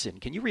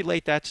prison. Can you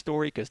relate that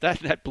story? Because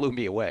that blew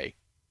me away.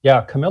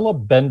 Yeah,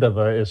 Kamila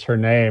Bendova is her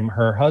name.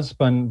 Her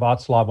husband,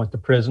 Václav, went to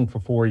prison for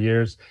 4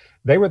 years.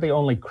 They were the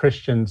only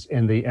Christians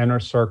in the inner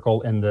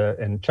circle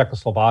in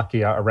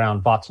Czechoslovakia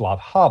around Václav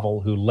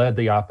Havel, who led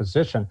the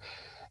opposition.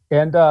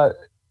 And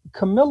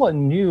Camilla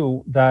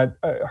knew that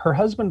her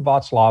husband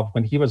Václav,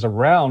 when he was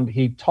around,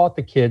 he taught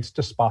the kids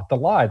to spot the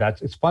lie.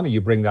 It's funny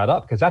you bring that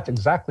up, because that's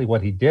exactly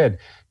what he did,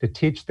 to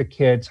teach the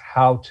kids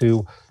how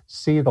to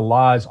see the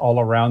lies all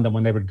around them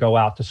when they would go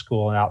out to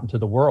school and out into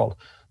the world.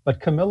 But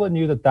Camilla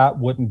knew that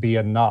wouldn't be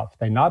enough.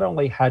 They not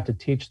only had to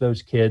teach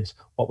those kids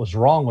what was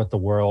wrong with the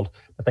world,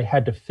 but they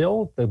had to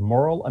fill the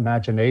moral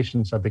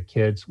imaginations of the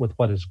kids with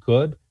what is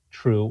good,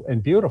 true,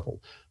 and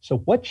beautiful. So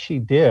what she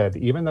did,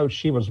 even though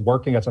she was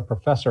working as a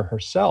professor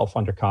herself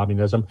under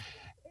communism,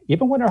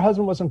 Even when her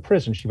husband was in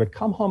prison, she would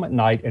come home at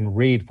night and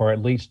read for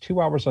at least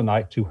 2 hours a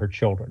night to her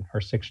children,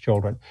 her 6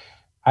 children.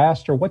 I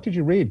asked her, what did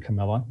you read,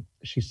 Camilla?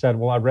 She said,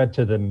 well, I read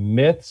to them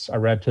myths. I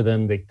read to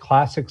them the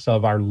classics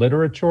of our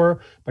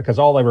literature, because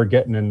all they were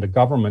getting in the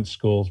government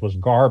schools was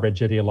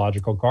garbage,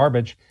 ideological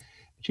garbage.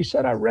 She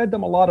said, I read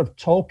them a lot of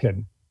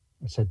Tolkien.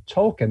 I said,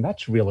 Tolkien,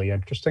 that's really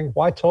interesting.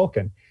 Why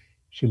Tolkien?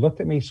 She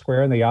looked at me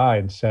square in the eye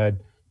and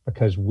said,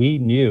 because we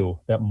knew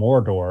that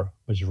Mordor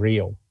was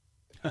real.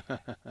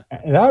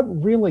 And that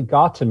really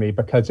got to me,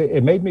 because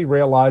it made me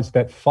realize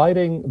that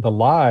fighting the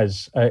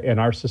lies in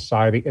our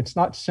society, it's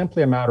not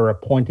simply a matter of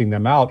pointing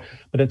them out,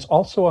 but it's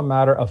also a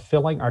matter of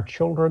filling our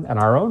children and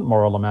our own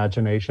moral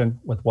imagination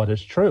with what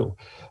is true.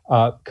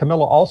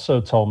 Camilla also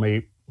told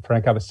me,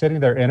 Frank, I was sitting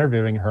there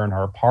interviewing her in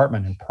her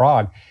apartment in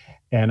Prague,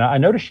 and I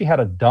noticed she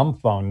had a dumb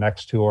phone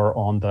next to her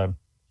on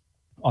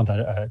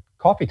the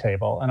coffee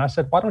table. And I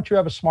said, why don't you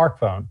have a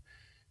smartphone?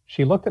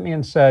 She looked at me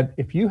and said,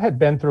 if you had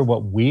been through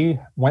what we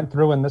went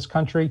through in this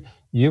country,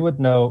 you would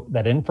know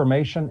that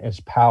information is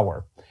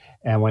power.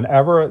 And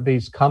whenever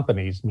these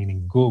companies,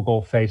 meaning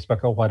Google,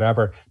 Facebook, or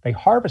whatever, they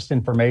harvest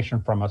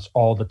information from us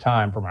all the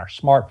time, from our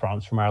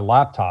smartphones, from our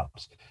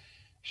laptops.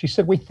 She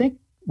said,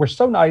 we're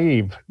so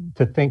naive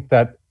to think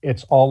that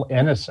it's all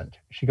innocent.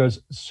 She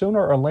goes,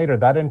 sooner or later,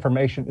 that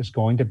information is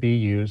going to be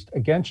used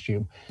against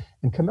you.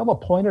 And Camilla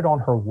pointed on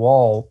her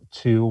wall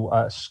to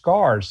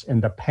scars in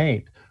the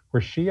paint where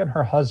she and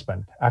her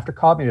husband, after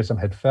communism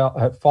had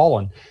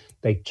fallen,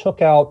 they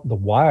took out the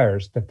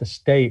wires that the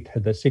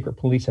secret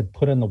police had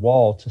put in the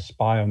wall to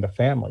spy on the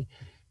family.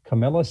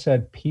 Camilla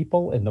said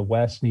people in the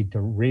West need to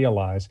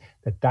realize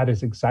that that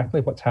is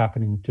exactly what's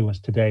happening to us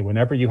today.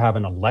 Whenever you have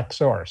an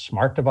Alexa or a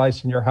smart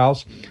device in your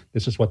house,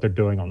 this is what they're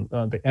doing on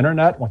the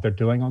internet, what they're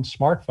doing on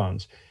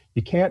smartphones.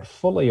 You can't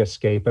fully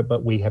escape it,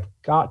 but we have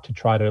got to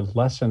try to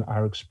lessen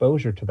our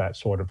exposure to that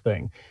sort of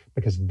thing,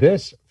 because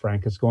this,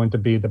 Frank, is going to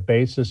be the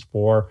basis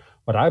for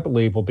what I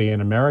believe will be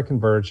an American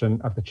version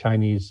of the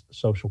Chinese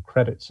social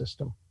credit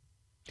system.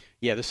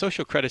 Yeah, the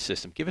social credit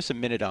system. Give us a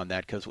minute on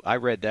that, because I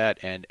read that,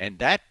 and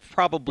that's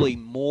probably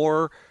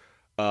more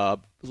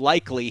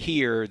likely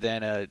here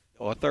than an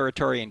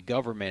authoritarian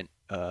government.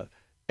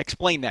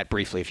 Explain that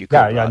briefly, if you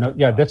could.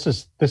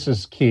 This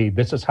is key.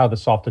 This is how the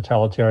soft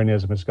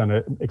totalitarianism is going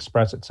to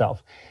express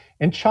itself.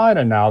 In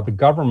China now, the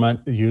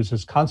government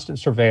uses constant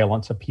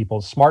surveillance of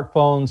people's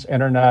smartphones,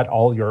 internet,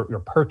 all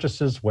your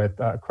purchases with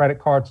credit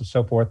cards and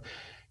so forth,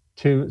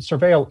 to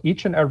surveil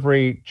each and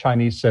every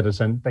Chinese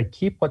citizen. They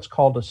keep what's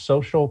called a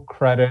social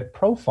credit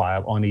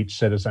profile on each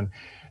citizen.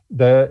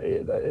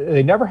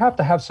 They never have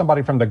to have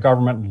somebody from the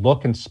government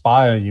look and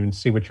spy on you and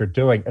see what you're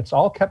doing. It's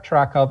all kept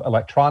track of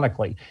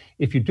electronically.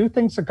 If you do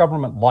things the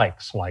government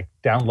likes, like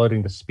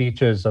downloading the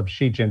speeches of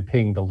Xi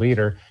Jinping, the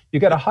leader, you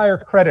get a higher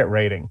credit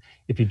rating.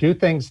 If you do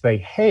things they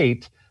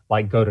hate,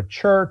 like go to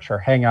church or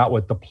hang out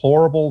with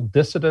deplorable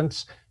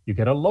dissidents, you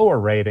get a lower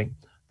rating.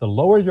 The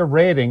lower your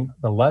rating,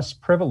 the less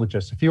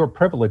privileges, the fewer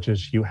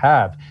privileges you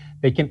have.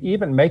 They can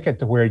even make it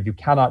to where you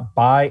cannot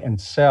buy and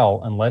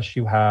sell unless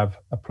you have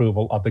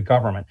approval of the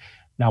government.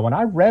 Now, when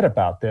I read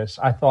about this,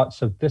 I thought,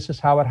 so this is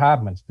how it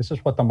happens. This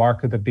is what the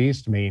mark of the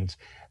beast means.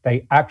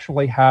 They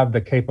actually have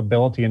the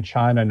capability in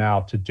China now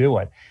to do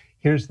it.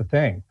 Here's the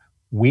thing.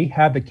 We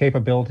have the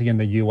capability in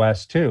the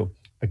US too.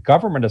 The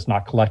government is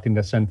not collecting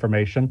this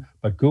information,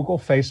 but Google,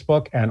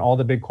 Facebook, and all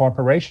the big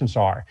corporations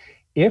are.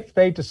 If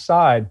they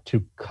decide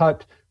to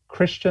cut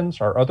Christians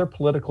or other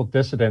political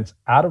dissidents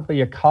out of the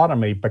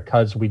economy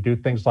because we do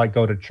things like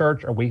go to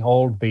church or we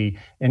hold the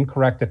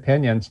incorrect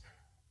opinions,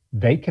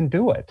 they can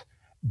do it.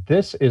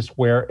 This is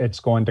where it's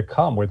going to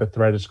come, where the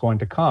threat is going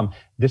to come.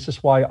 This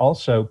is why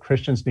also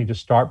Christians need to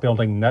start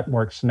building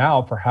networks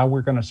now for how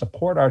we're going to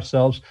support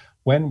ourselves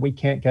when we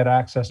can't get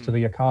access to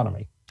the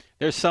economy.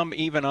 There's some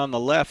even on the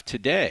left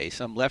today,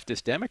 some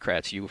leftist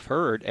Democrats you've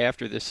heard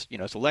after this,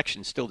 this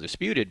election's still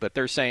disputed, but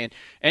they're saying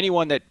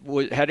anyone that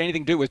had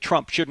anything to do with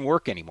Trump shouldn't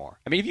work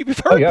anymore. I mean, you've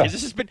heard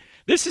this.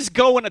 This is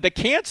going to the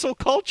cancel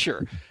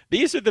culture.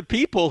 These are the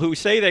people who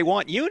say they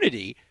want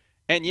unity,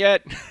 and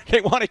yet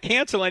they want to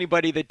cancel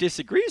anybody that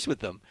disagrees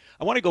with them.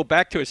 I want to go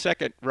back to a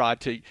second, Rod,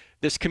 to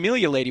this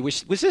Camellia lady.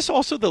 Was this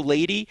also the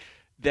lady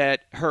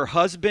that her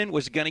husband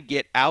was going to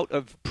get out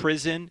of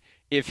prison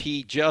if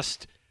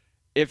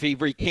he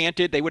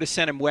recanted? They would have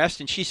sent him west,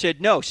 and she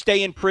said, no,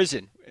 stay in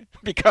prison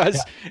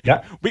because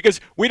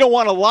we don't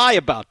want to lie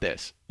about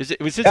this. Was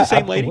this the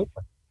same lady?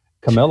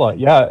 Camilla,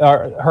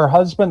 her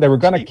husband, they were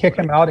going to kick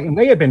him out, and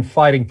they had been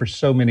fighting for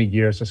so many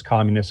years, this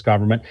communist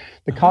government.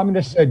 The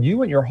communists said,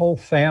 you and your whole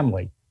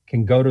family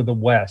can go to the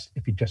West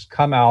if you just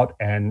come out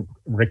and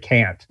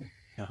recant.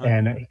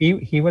 And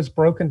he was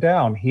broken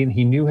down. He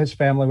knew his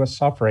family was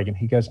suffering, and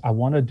he goes, I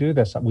want to do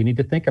this. We need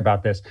to think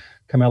about this.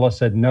 Camilla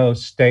said, no,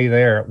 stay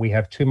there. We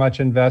have too much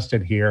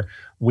invested here.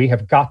 We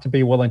have got to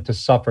be willing to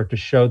suffer to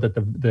show that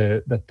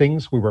the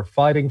things we were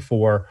fighting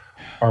for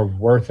are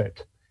worth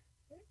it.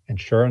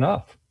 And sure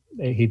enough,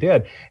 he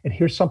did. And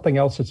here's something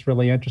else that's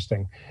really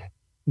interesting.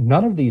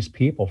 None of these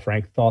people,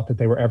 Frank, thought that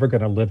they were ever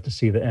going to live to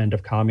see the end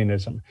of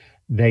communism.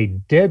 They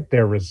did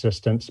their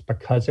resistance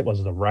because it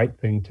was the right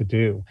thing to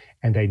do.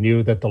 And they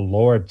knew that the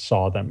Lord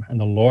saw them and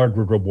the Lord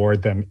would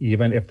reward them,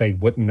 even if they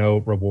wouldn't know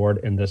reward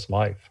in this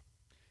life.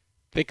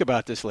 Think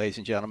about this, ladies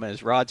and gentlemen.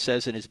 As Rod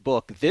says in his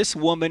book, this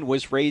woman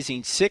was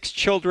raising 6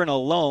 children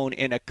alone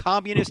in a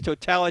communist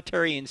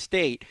totalitarian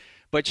state,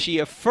 but she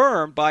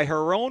affirmed by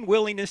her own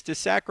willingness to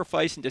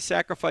sacrifice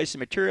a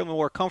material,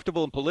 more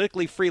comfortable and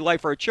politically free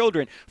life for her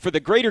children for the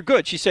greater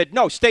good. She said,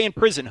 no, stay in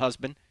prison,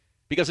 husband,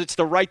 because it's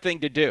the right thing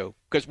to do,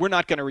 because we're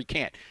not going to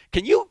recant. I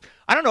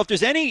don't know if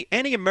there's any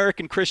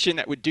American Christian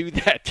that would do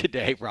that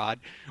today, Rod.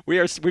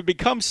 We've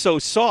become so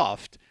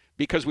soft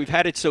because we've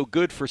had it so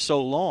good for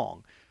so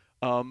long.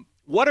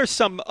 What are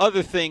some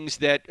other things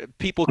that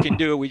people can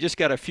do? We just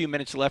got a few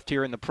minutes left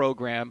here in the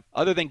program.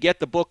 Other than get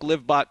the book,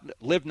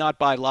 Live Not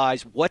by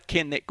Lies, what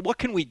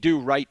can we do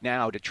right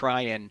now to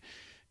try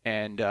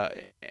and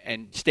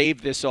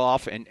stave this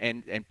off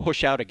and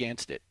push out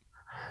against it?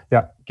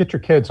 Yeah, get your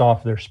kids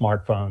off their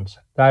smartphones.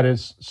 That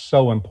is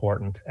so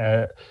important.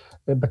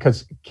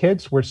 Because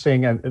kids, we're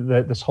seeing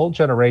this whole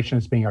generation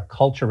is being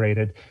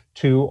acculturated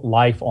to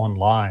life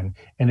online,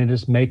 and it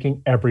is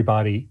making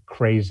everybody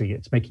crazy.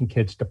 It's making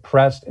kids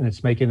depressed, and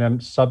it's making them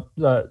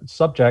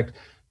subject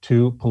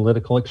to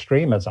political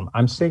extremism.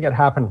 I'm seeing it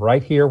happen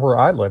right here where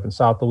I live in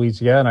South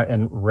Louisiana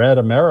in red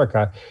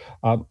America.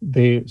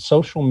 The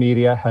social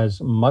media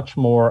has much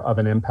more of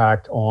an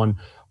impact on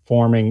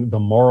forming the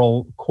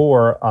moral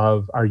core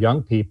of our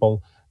young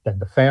people than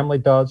the family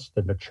does,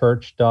 than the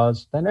church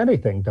does, than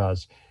anything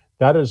does.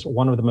 That is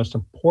one of the most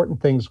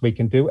important things we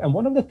can do. And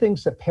one of the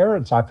things that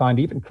parents, I find,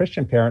 even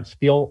Christian parents,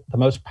 feel the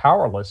most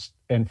powerless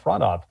in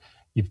front of.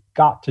 You've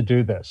got to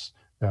do this,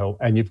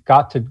 and you've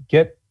got to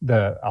get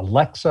the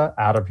Alexa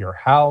out of your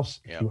house.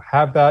 Yep. If you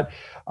have that.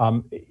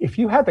 If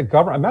you had the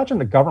government, imagine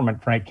the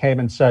government, Frank, came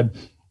and said,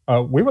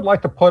 we would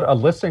like to put a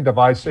listening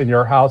device in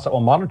your house that will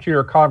monitor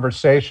your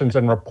conversations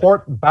and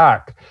report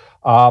back.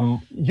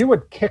 You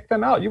would kick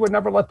them out. You would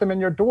never let them in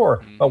your door.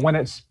 Mm-hmm. But when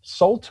it's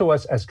sold to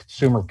us as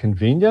consumer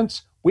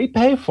convenience, we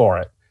pay for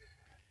it.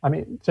 I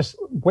mean, just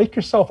wake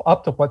yourself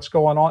up to what's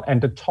going on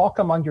and to talk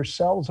among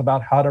yourselves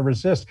about how to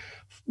resist.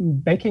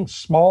 Making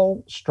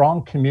small,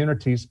 strong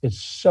communities is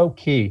so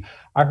key.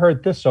 I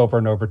heard this over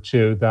and over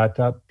too,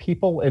 that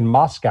people in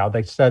Moscow,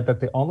 they said that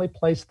the only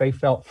place they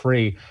felt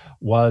free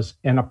was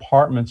in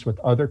apartments with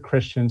other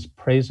Christians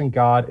praising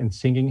God and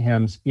singing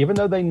hymns. Even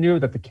though they knew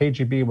that the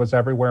KGB was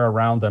everywhere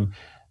around them,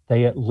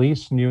 they at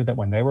least knew that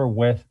when they were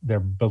with their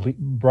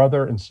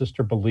brother and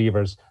sister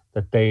believers,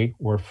 that they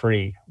were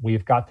free.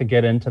 We've got to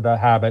get into the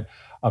habit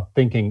of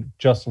thinking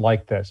just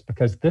like this,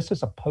 because this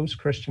is a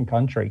post-Christian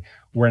country.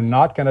 We're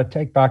not going to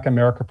take back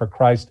America for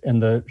Christ in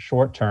the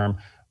short term.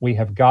 We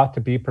have got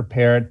to be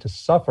prepared to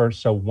suffer.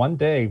 So one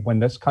day when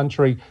this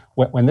country,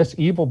 when this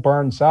evil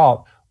burns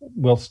out,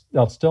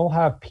 they'll still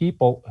have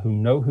people who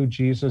know who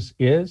Jesus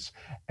is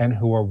and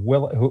who are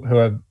who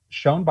have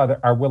shown by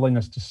our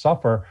willingness to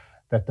suffer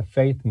that the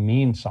faith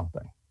means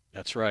something.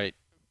 That's right.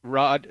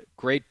 Rod,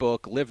 great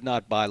book, Live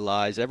Not by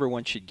Lies.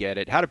 Everyone should get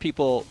it. How do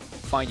people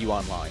find you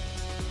online?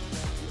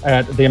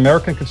 At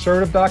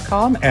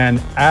theamericanconservative.com and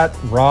at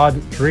Rod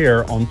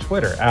Dreher on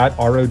Twitter, at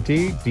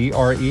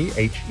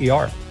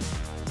RODDREHER.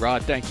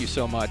 Rod, thank you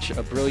so much.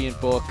 A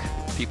brilliant book.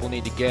 People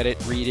need to get it,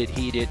 read it,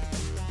 heed it.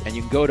 And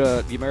you can go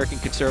to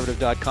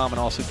theamericanconservative.com and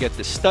also get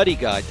the study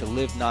guide to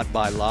Live Not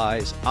by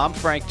Lies. I'm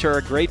Frank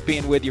Turek. Great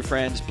being with you,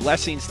 friends.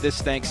 Blessings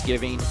this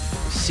Thanksgiving.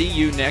 See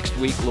you next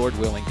week, Lord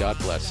willing. God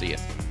bless. See you.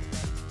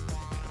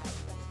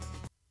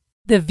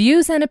 The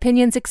views and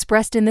opinions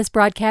expressed in this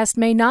broadcast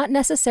may not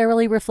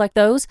necessarily reflect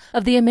those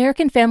of the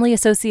American Family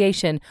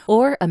Association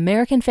or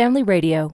American Family Radio.